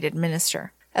designated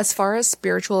minister. As far as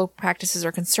spiritual practices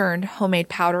are concerned, homemade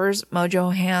powders,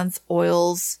 mojo hands,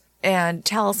 oils, and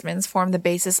talismans form the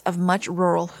basis of much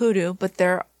rural hoodoo, but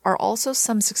there are also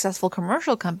some successful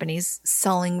commercial companies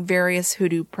selling various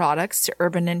hoodoo products to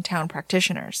urban and town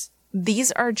practitioners.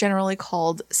 These are generally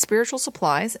called spiritual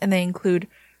supplies, and they include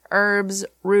herbs,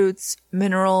 roots,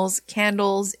 minerals,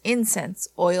 candles, incense,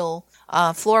 oil,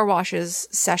 floor washes,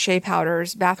 sachet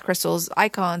powders, bath crystals,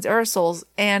 icons, aerosols,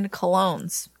 and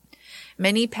colognes.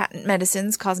 Many patent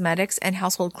medicines, cosmetics, and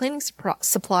household cleaning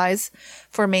supplies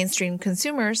for mainstream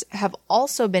consumers have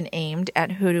also been aimed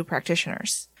at hoodoo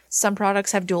practitioners. Some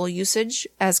products have dual usage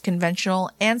as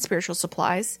conventional and spiritual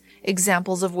supplies,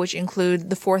 examples of which include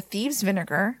the Four Thieves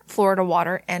vinegar, Florida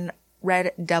water, and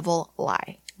Red Devil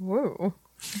lye. Whoa.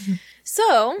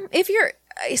 So,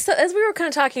 as we were kind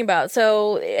of talking about,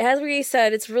 so as we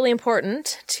said, it's really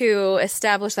important to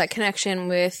establish that connection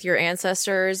with your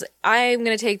ancestors. I'm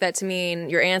going to take that to mean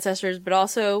your ancestors, but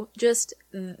also just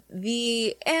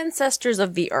the ancestors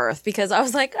of the earth, because I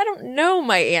was like, I don't know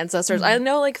my ancestors. I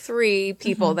know like 3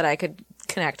 people that I could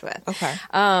connect with. Okay.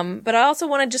 But I also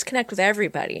want to just connect with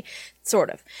everybody,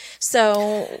 sort of.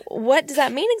 So what does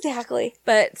that mean exactly?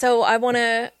 But so I want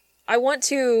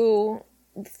to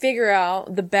figure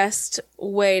out the best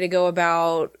way to go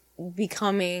about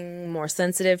becoming more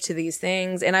sensitive to these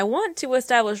things. And I want to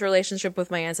establish a relationship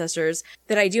with my ancestors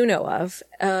that I do know of,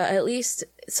 at least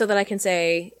so that I can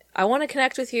say, I want to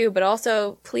connect with you, but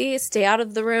also please stay out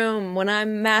of the room when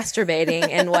I'm masturbating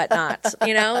and whatnot.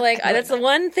 You know, like that's the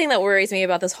one thing that worries me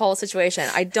about this whole situation.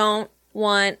 I don't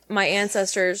want my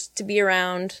ancestors to be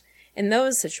around in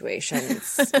those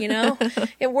situations, you know.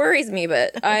 It worries me,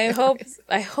 but I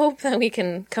hope that we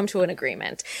can come to an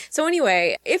agreement. So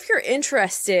anyway, if you're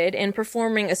interested in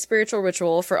performing a spiritual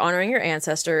ritual for honoring your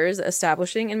ancestors,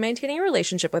 establishing and maintaining a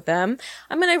relationship with them,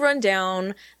 I'm going to run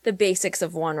down the basics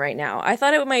of one right now. I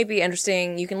thought it might be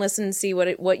interesting. You can listen and see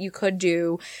what you could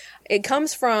do. It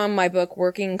comes from my book,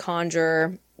 Working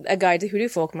Conjure, A Guide to Hoodoo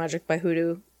Folk Magic by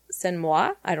Hoodoo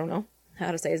Sen-Moi. I don't know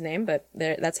how to say his name, but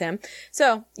that's him.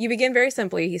 So you begin very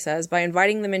simply, he says, by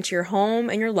inviting them into your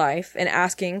home and your life and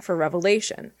asking for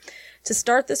revelation. To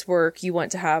start this work, you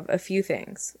want to have a few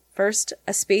things. First,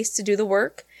 a space to do the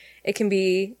work. It can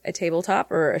be a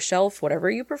tabletop or a shelf,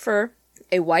 whatever you prefer.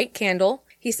 A white candle.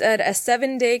 He said a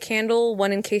 7-day candle,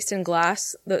 one encased in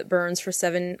glass that burns for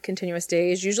 7 continuous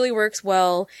days, usually works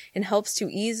well and helps to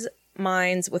ease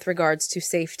minds with regards to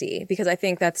safety, because I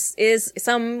think is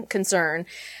some concern.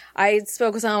 I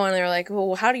spoke with someone and they were like,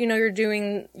 well, how do you know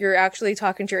you're actually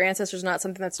talking to your ancestors, not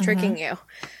something that's tricking you?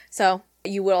 So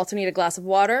you will also need a glass of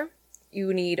water.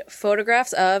 You need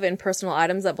photographs of and personal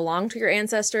items that belong to your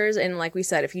ancestors. And like we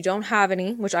said, if you don't have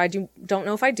any, which I don't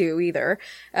know if I do either,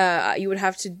 you would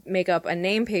have to make up a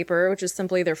name paper, which is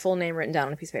simply their full name written down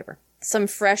on a piece of paper. Some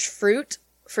fresh fruit,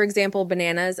 for example,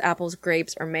 bananas, apples,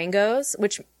 grapes, or mangoes,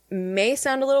 which may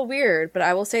sound a little weird, but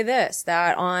I will say this,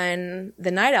 that on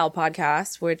the Night Owl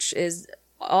podcast, which is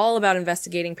all about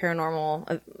investigating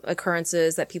paranormal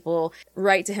occurrences that people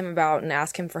write to him about and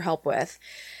ask him for help with,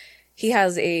 he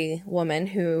has a woman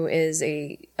who is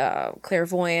a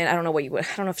clairvoyant. I don't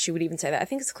know if she would even say that. I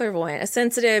think it's clairvoyant.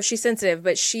 She's sensitive,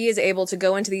 but she is able to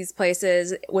go into these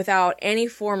places without any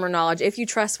form or knowledge, if you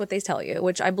trust what they tell you,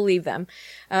 which I believe them.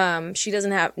 She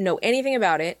doesn't know anything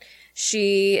about it.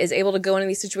 She is able to go into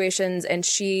these situations and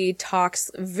she talks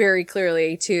very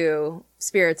clearly to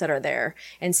spirits that are there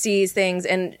and sees things.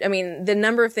 And I mean, the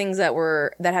number of things that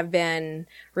have been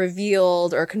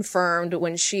revealed or confirmed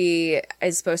when she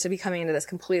is supposed to be coming into this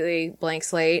completely blank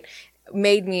slate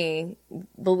made me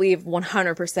believe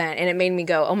 100%. And it made me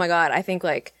go, oh my God, I think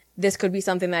like this could be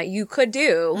something that you could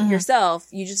do yourself.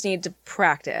 You just need to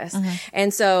practice.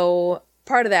 And so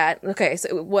part of that, so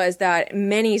it was that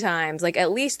many times, like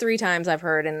at least 3 times I've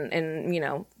heard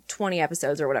in 20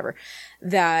 episodes or whatever,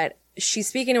 that she's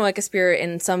speaking to like a spirit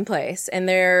in some place and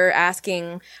they're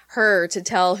asking her to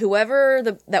tell whoever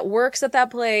that works at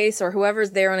that place or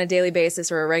whoever's there on a daily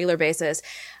basis or a regular basis,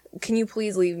 can you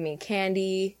please leave me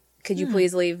candy? Could you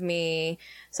please leave me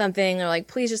something? Or like,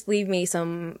 please just leave me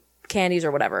some candies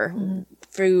or whatever,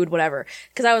 food, whatever.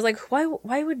 Because I was like,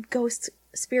 why would ghost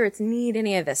spirits need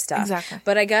any of this stuff? Exactly.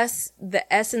 But I guess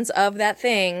the essence of that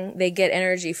thing, they get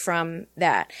energy from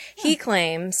that. He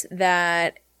claims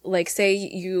that, like, say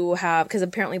you have, because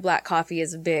apparently black coffee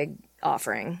is a big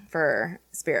offering for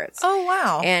spirits. Oh,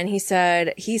 wow. And he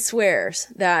said he swears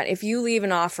that if you leave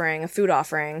an offering, a food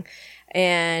offering,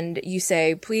 and you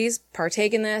say, please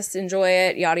partake in this, enjoy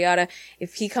it, yada yada,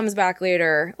 if he comes back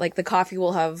later, like, the coffee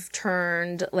will have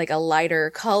turned like a lighter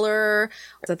color,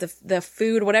 that the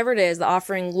food, whatever it is, the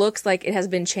offering looks like it has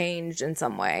been changed in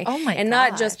some way. Oh my god. And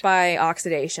not just by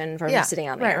oxidation from sitting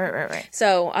on there. Right.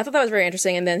 So I thought that was very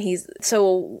interesting. And then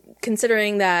so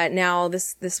considering that now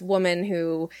this woman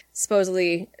who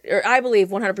supposedly, or I believe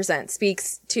 100%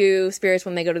 speaks to spirits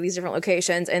when they go to these different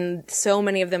locations, and so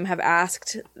many of them have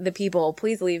asked the people,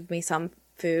 please leave me some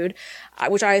food,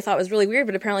 which I thought was really weird,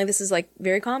 but apparently this is like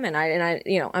very common.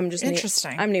 I'm just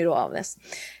interesting. I'm new to all of this.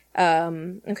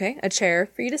 Okay, a chair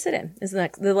for you to sit in is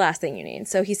the last thing you need.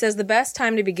 So he says the best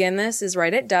time to begin this is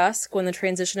right at dusk, when the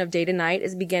transition of day to night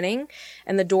is beginning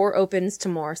and the door opens to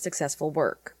more successful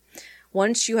work.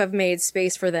 Once you have made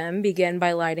space for them, begin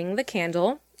by lighting the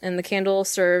candle, and the candle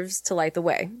serves to light the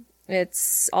way.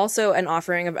 It's also an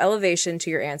offering of elevation to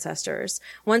your ancestors.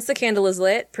 Once the candle is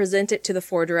lit, present it to the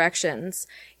 4 directions: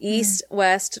 east,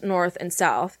 west, north, and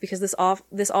south, because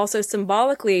this also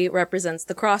symbolically represents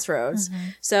the crossroads.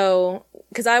 So,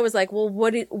 because I was like, well,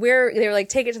 where, they were like,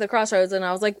 take it to the crossroads, and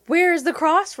I was like, where's the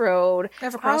crossroad? I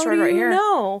have a crossroad right here.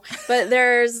 No, but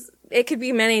it could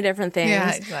be many different things.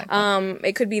 Yeah, exactly.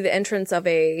 It could be the entrance of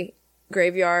a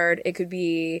graveyard. It could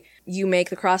be you make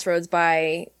the crossroads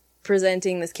by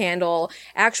presenting this candle.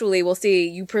 Actually, we'll see,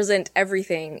 you present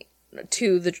everything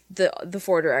to the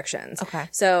 4 directions. Okay.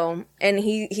 So, and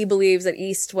he believes that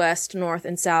east, west, north,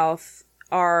 and south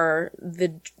are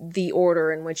the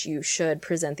order in which you should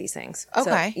present these things.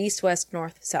 Okay. So, east, west,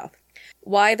 north, south.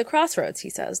 Why the crossroads,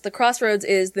 he says. The crossroads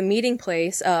is the meeting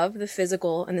place of the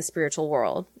physical and the spiritual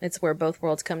world. It's where both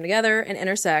worlds come together and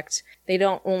intersect. They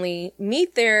don't only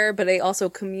meet there, but they also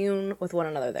commune with one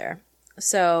another there.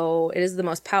 So it is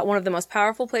one of the most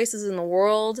powerful places in the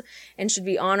world, and should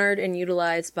be honored and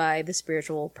utilized by the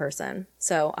spiritual person.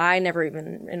 So I never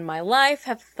even in my life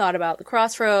have thought about the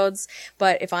crossroads,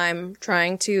 but if I'm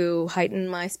trying to heighten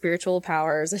my spiritual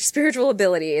powers or spiritual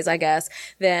abilities, I guess,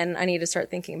 then I need to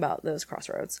start thinking about those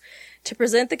crossroads. To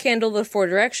present the candle the 4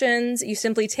 directions, you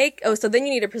simply so then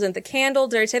you need to present the candle.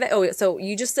 Did I say that? Oh, so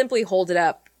you just simply hold it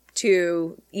up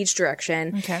to each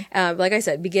direction. Okay. Like I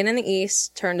said, begin in the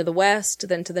east, turn to the west,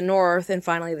 then to the north, and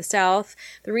finally the south.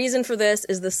 The reason for this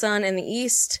is the sun in the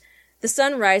east. The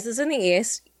sun rises in the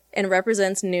east and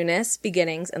represents newness,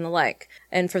 beginnings, and the like.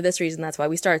 And for this reason, that's why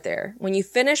we start there. When you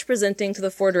finish presenting to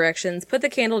the 4 directions, put the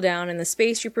candle down in the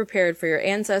space you prepared for your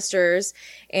ancestors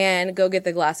and go get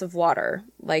the glass of water.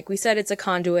 Like we said, it's a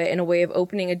conduit and a way of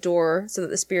opening a door so that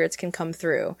the spirits can come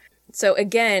through. So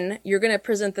again, you're going to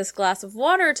present this glass of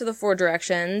water to the 4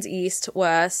 directions, east,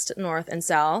 west, north, and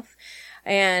south,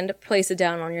 and place it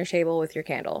down on your table with your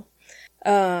candle.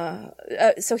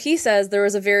 So he says there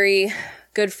was a very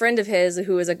good friend of his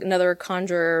who is another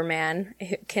conjurer man,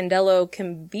 Candelo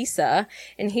Kimbisa,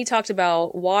 and he talked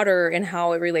about water and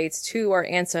how it relates to our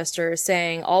ancestors,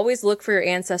 saying, always look for your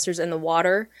ancestors in the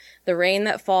water. The rain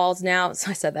that falls now,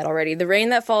 so I said that already. The rain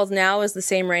that falls now is the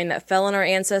same rain that fell on our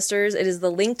ancestors. It is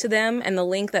the link to them and the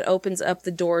link that opens up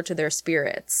the door to their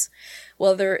spirits.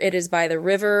 Whether it is by the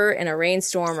river, in a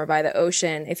rainstorm, or by the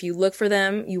ocean, if you look for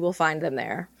them, you will find them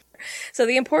there. So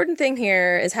the important thing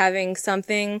here is having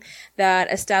something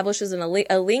that establishes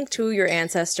a link to your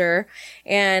ancestor,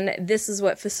 and this is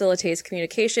what facilitates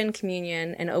communication,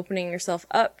 communion, and opening yourself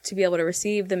up to be able to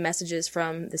receive the messages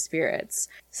from the spirits.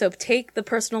 So take the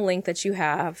personal link that you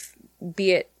have,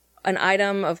 be it an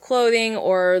item of clothing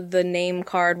or the name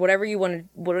card, whatever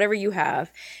you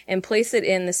have, and place it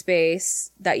in the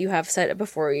space that you have set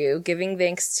before you, giving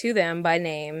thanks to them by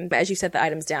name as you set the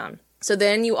items down. So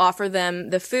then you offer them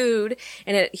the food,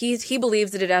 and he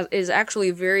believes that it is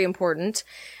actually very important.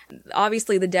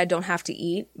 Obviously, the dead don't have to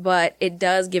eat, but it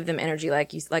does give them energy.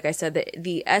 Like I said,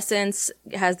 the essence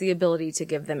has the ability to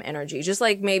give them energy. Just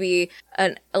like maybe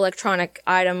an electronic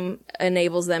item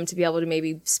enables them to be able to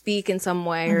maybe speak in some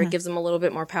way, or it gives them a little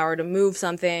bit more power to move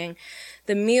something.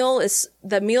 The meal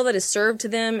that is served to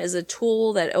them is a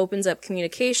tool that opens up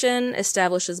communication,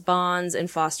 establishes bonds, and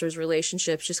fosters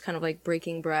relationships, just kind of like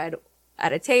breaking bread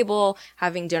at a table,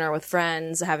 having dinner with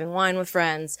friends, having wine with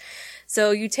friends. So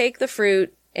you take the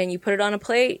fruit and you put it on a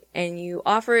plate and you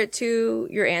offer it to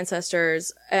your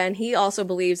ancestors. And he also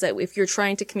believes that if you're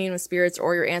trying to commune with spirits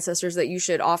or your ancestors, that you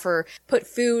should put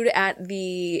food at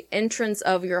the entrance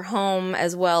of your home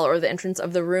as well, or the entrance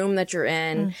of the room that you're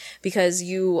in, because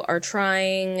you are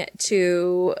trying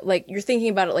to, like, you're thinking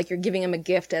about it like you're giving them a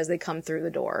gift as they come through the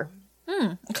door.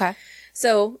 Okay.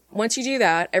 So once you do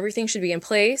that, everything should be in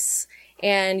place,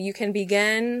 and you can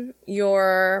begin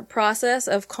your process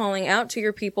of calling out to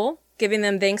your people, giving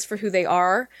them thanks for who they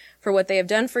are, for what they have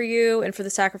done for you, and for the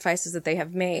sacrifices that they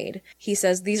have made. He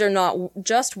says these are not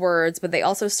just words, but they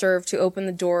also serve to open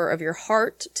the door of your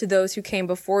heart to those who came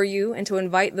before you, and to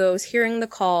invite those hearing the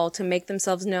call to make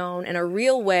themselves known in a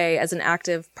real way as an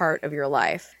active part of your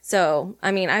life. So,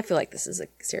 I mean, I feel like this is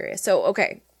serious. So,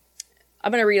 okay.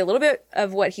 I'm going to read a little bit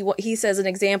of what he says, an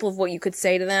example of what you could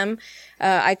say to them.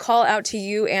 I call out to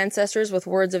you, ancestors, with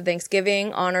words of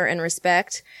thanksgiving, honor, and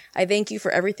respect. I thank you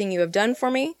for everything you have done for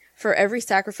me, for every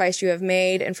sacrifice you have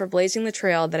made, and for blazing the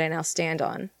trail that I now stand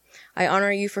on. I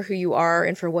honor you for who you are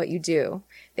and for what you do.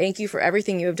 Thank you for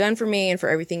everything you have done for me and for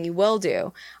everything you will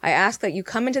do. I ask that you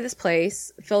come into this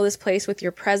place, fill this place with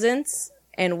your presence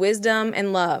and wisdom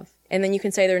and love. And then you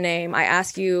can say their name. I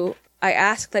ask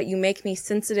that you make me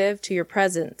sensitive to your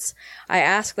presence. I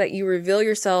ask that you reveal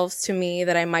yourselves to me,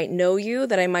 that I might know you,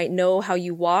 that I might know how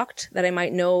you walked, that I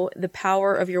might know the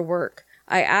power of your work.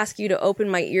 I ask you to open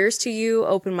my ears to you,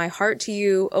 open my heart to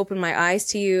you, open my eyes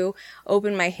to you,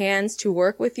 open my hands to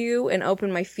work with you, and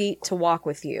open my feet to walk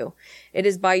with you. It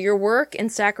is by your work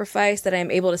and sacrifice that I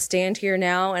am able to stand here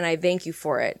now, and I thank you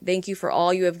for it. Thank you for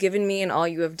all you have given me and all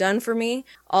you have done for me.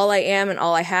 All I am and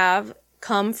all I have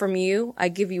come from you. I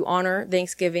give you honor,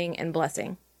 thanksgiving, and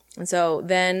blessing. And so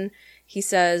then he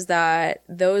says that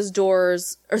those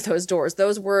words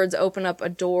open up a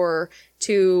door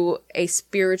to a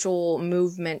spiritual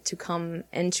movement to come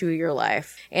into your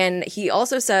life. And he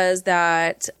also says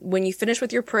that when you finish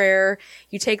with your prayer,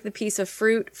 you take the piece of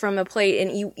fruit from a plate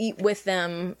and you eat with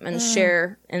them and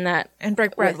share in that. And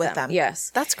break bread with them. Yes.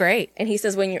 That's great. And he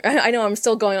says I know I'm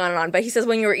still going on and on, but he says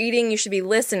when you're eating, you should be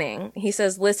listening. He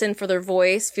says listen for their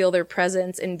voice, feel their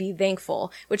presence, and be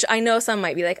thankful, which I know some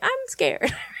might be like, I'm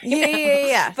scared.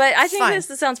 Yeah. But I think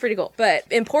this sounds pretty cool. But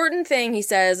important thing he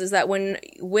says is that when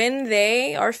they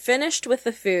are finished with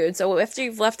the food, so after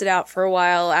you've left it out for a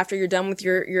while, after you're done with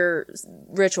your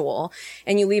ritual,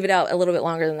 and you leave it out a little bit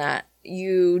longer than that,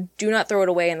 you do not throw it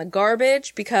away in the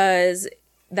garbage, because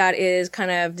that is kind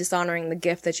of dishonoring the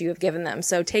gift that you have given them.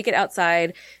 So take it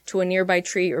outside to a nearby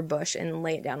tree or bush and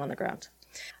lay it down on the ground.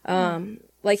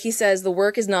 Like he says, the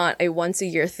work is not a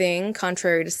once-a-year thing,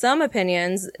 contrary to some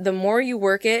opinions. The more you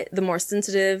work it, the more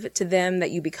sensitive to them that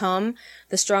you become,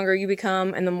 the stronger you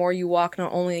become, and the more you walk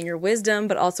not only in your wisdom,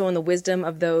 but also in the wisdom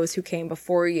of those who came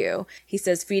before you. He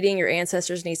says feeding your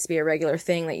ancestors needs to be a regular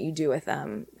thing that you do with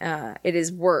them. It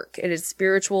is work. It is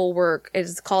spiritual work. It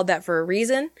is called that for a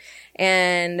reason.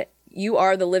 And you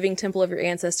are the living temple of your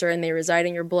ancestor, and they reside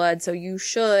in your blood, so you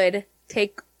should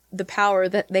take the power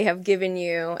that they have given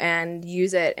you and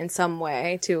use it in some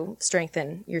way to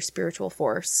strengthen your spiritual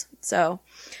force. So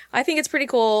I think it's pretty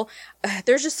cool.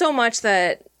 There's just so much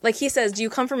that, like he says, do you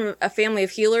come from a family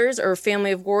of healers or a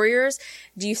family of warriors?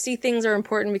 Do you see things are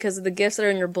important because of the gifts that are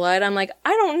in your blood? I'm like,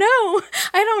 I don't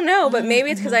know. But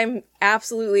maybe it's because I'm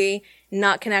absolutely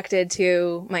not connected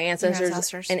to my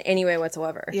ancestors in any way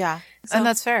whatsoever. Yeah. So, and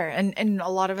that's fair. And a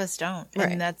lot of us don't.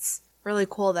 And that's really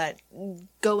cool that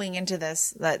going into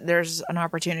this, that there's an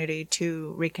opportunity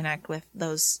to reconnect with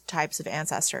those types of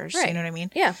ancestors. Right. You know what I mean?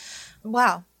 Yeah.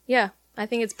 Wow. Yeah. I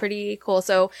think it's pretty cool.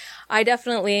 So I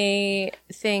definitely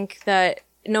think that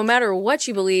no matter what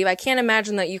you believe, I can't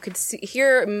imagine that you could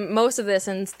hear most of this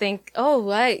and think, oh,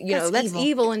 that's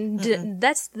evil and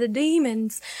that's the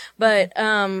demons. But,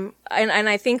 and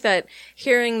I think that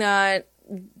hearing that,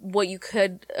 what you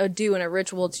could do in a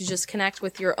ritual to just connect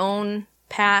with your own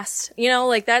past,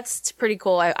 that's pretty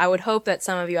cool. I would hope that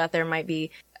some of you out there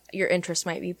your interest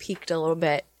might be piqued a little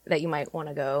bit, that you might want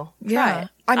to go try it.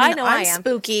 I know I'm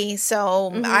spooky,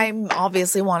 so I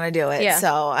obviously want to do it. Yeah.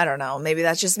 So I don't know. Maybe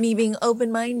that's just me being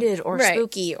open-minded or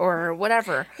spooky or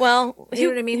whatever. Well, you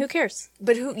know what I mean? Who cares?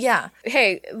 But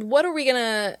hey, what are we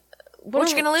gonna... What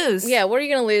are you going to lose? Yeah, what are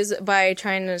you going to lose by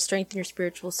trying to strengthen your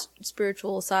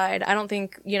spiritual side? I don't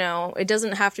think, it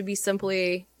doesn't have to be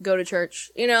simply go to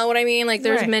church. You know what I mean? Like,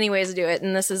 there's many ways to do it.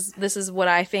 And this is what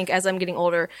I think, as I'm getting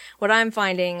older, what I'm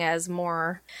finding as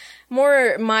more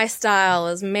my style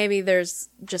is, maybe there's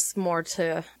just more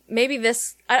to, maybe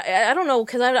this, I don't know,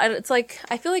 because it's like,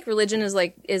 I feel like religion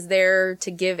is there to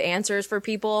give answers for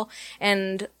people.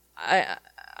 And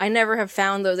I never have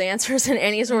found those answers in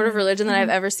any sort of religion that I've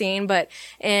ever seen, but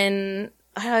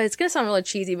it's gonna sound really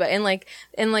cheesy, but in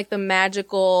the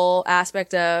magical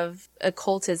aspect of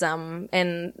occultism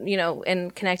and, you know,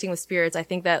 and connecting with spirits, I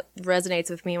think that resonates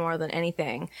with me more than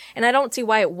anything. And I don't see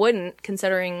why it wouldn't,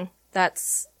 considering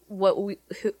that's what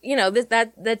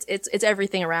it's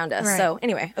everything around us. Right. So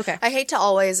anyway, okay. I hate to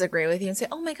always agree with you and say,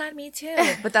 oh my God, me too.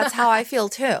 But that's how I feel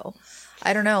too.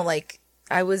 I don't know. Like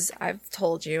I've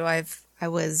told you,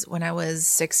 when I was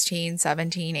 16,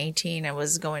 17, 18, I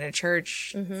was going to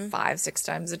church 5-6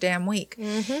 times a damn week.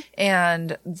 Mm-hmm.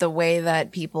 And the way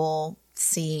that people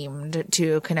seemed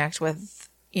to connect with,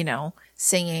 you know,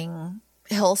 singing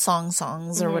Hillsong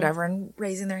songs or whatever and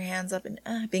raising their hands up and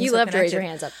being you so love connected. To raise your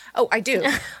hands up. Oh, I do.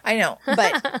 I know.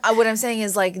 But what I'm saying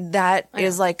is like that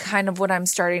is like kind of what I'm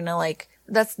starting to like.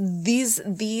 That's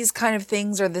these kind of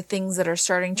things are the things that are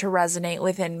starting to resonate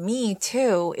within me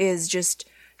too, is just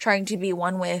trying to be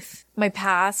one with my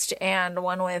past and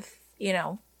one with, you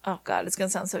know, oh God, it's going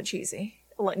to sound so cheesy.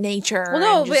 Nature. Well,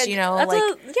 no, and just, but you know,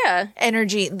 like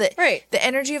energy. The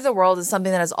energy of the world is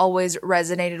something that has always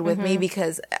resonated with me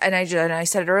because, and I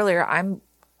said it earlier, I'm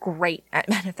great at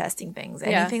manifesting things.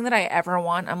 Anything that I ever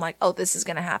want, I'm like, oh, this is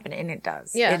going to happen. And it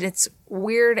does. Yeah. And it's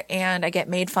weird and I get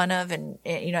made fun of and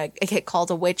you know, I get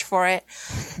called a witch for it,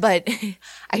 but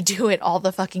I do it all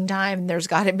the fucking time. There's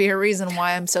got to be a reason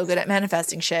why I'm so good at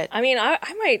manifesting shit. I mean, I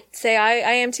might say I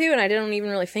am too, and I didn't even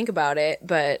really think about it,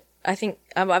 but I think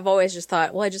I've always just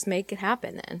thought, well, I just make it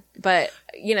happen then. But,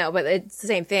 you know, but it's the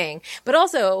same thing. But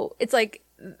also, it's like,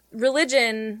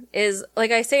 religion is, like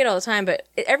I say it all the time, but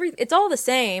it's all the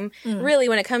same, really,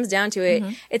 when it comes down to it.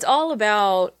 Mm-hmm. It's all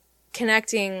about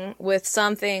connecting with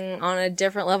something on a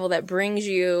different level that brings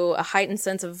you a heightened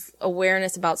sense of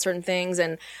awareness about certain things.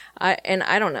 And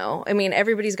I don't know. I mean,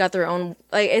 everybody's got their own,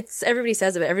 like, everybody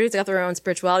says of it, everybody's got their own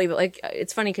spirituality, but like,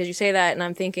 it's funny because you say that and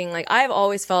I'm thinking, like, I've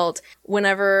always felt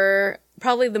whenever,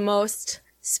 probably the most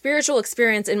spiritual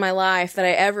experience in my life that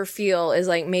I ever feel is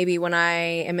like maybe when I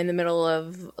am in the middle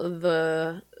of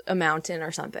a mountain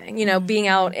or something, you know, being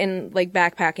out and like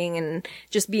backpacking and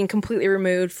just being completely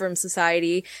removed from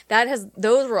society.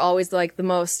 Those were always like the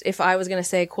most, if I was going to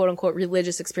say quote unquote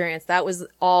religious experience, that was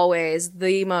always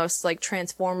the most like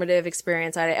transformative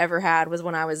experience I'd ever had, was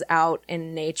when I was out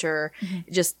in nature,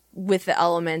 just with the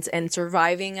elements and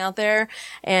surviving out there.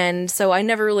 And so I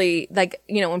never really, like,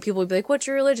 you know, when people would be like, what's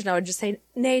your religion? I would just say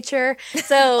nature.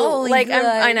 So like,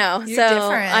 I know. You're so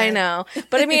different. I know.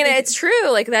 But I mean, it's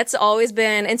true. Like that's always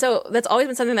been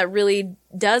something that really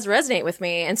does resonate with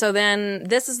me. And so then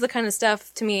this is the kind of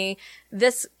stuff to me,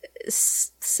 these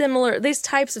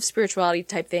types of spirituality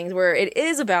type things where it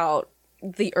is about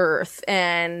the earth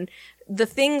and the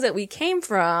things that we came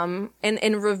from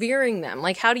and revering them.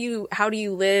 Like, how do you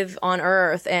live on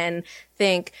earth and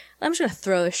think, I'm just going to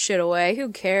throw this shit away. Who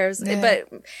cares? Yeah. But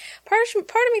part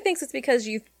of me thinks it's because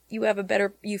you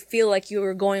feel like you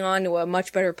are going on to a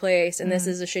much better place, and this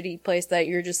is a shitty place that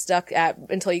you're just stuck at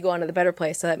until you go on to the better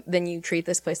place. So that then you treat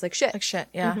this place like shit. Like shit.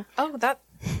 Yeah.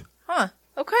 Oh,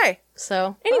 okay.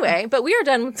 So anyway, but we are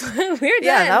done.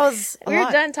 Yeah, that was we're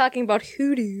done talking about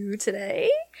hoodoo today.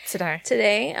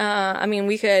 I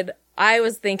mean, I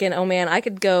was thinking, oh man, I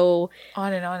could go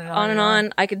on and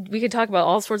on. We could talk about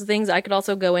all sorts of things. I could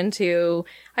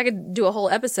do a whole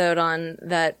episode on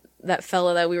that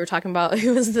fellow that we were talking about,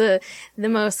 who was the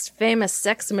most famous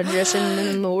sex magician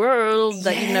in the world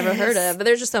that you've never heard of. But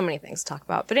there's just so many things to talk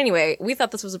about. But anyway, we thought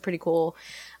this was a pretty cool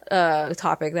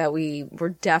topic that we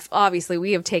were obviously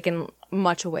we have taken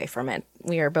much away from it.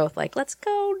 We are both like, let's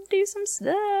go do some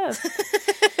stuff.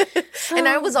 And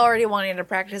I was already wanting to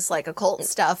practice like occult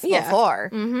stuff before.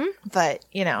 Mm-hmm. But,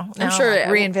 you know, now I'm sure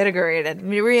reinvigorated.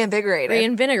 You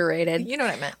know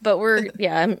what I meant. But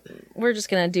we're just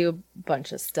going to do a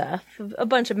bunch of stuff, a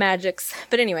bunch of magics.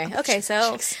 But anyway, okay,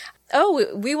 so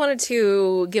we wanted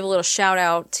to give a little shout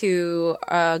out to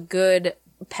a good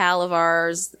pal of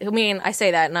ours. I mean, I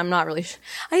say that and I'm not really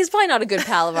he's probably not a good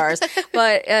pal of ours,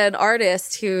 but an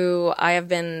artist who I have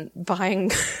been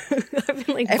buying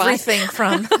everything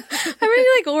from. I've been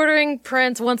like ordering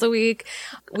prints once a week.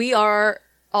 We are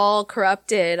All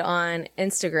Corrupted on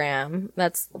Instagram.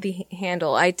 That's the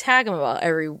handle. I tag him about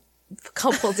every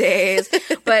couple days,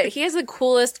 but he has the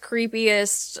coolest,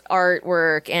 creepiest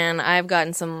artwork, and I've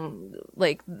gotten some,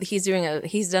 like, he's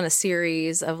done a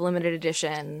series of limited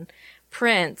edition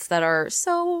prints that are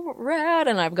so rad,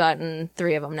 and I've gotten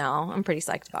 3 of them now. I'm pretty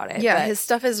psyched about it. Yeah, his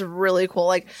stuff is really cool.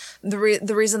 Like the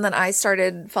reason that I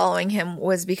started following him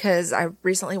was because I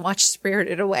recently watched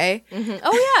Spirited Away. Mm-hmm.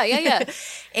 Oh yeah.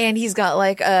 And he's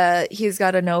got he's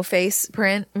got a No Face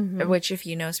print, which if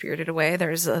you know Spirited Away,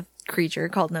 there's a creature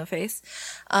called No Face.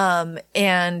 And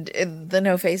the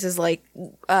No Face is like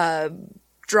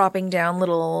dropping down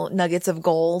little nuggets of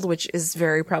gold, which is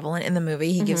very prevalent in the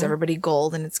movie. He gives everybody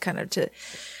gold, and it's kind of to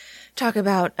talk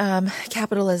about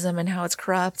capitalism and how it's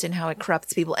corrupt and how it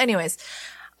corrupts people. Anyways,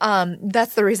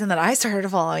 that's the reason that I started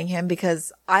following him,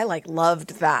 because I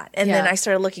loved that. And then I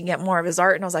started looking at more of his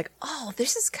art, and I was like, oh,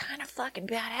 this is kind of fucking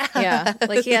badass. Yeah.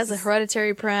 Like he has a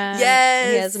Hereditary print.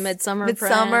 Yes. He has a Midsummer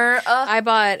print. I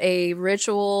bought a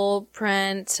Ritual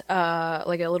print,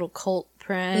 like a little cult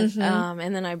print.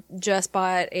 And then I just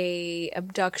bought a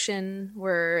Abduction,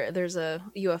 where there's a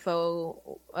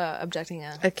UFO abducting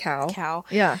a cow.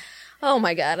 Yeah. Oh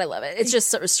my God, I love it. It's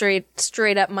just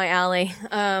straight up my alley.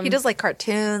 He does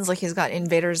cartoons, he's got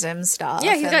Invader Zim stuff.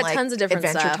 Yeah, he's got tons of different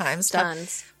Adventure stuff. Time stuff.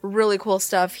 Tons. Really cool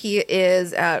stuff. He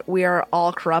is at We Are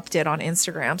All Corrupted on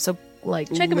Instagram. So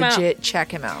check him out.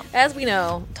 Check him out. As we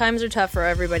know, times are tough for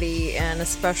everybody, and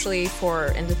especially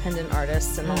for independent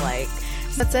artists and the like.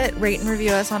 That's it. Rate and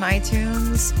review us on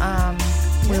iTunes.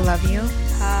 We love you.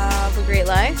 Have a great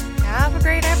life. Have a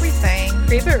great everything.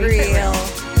 Keep it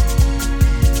real.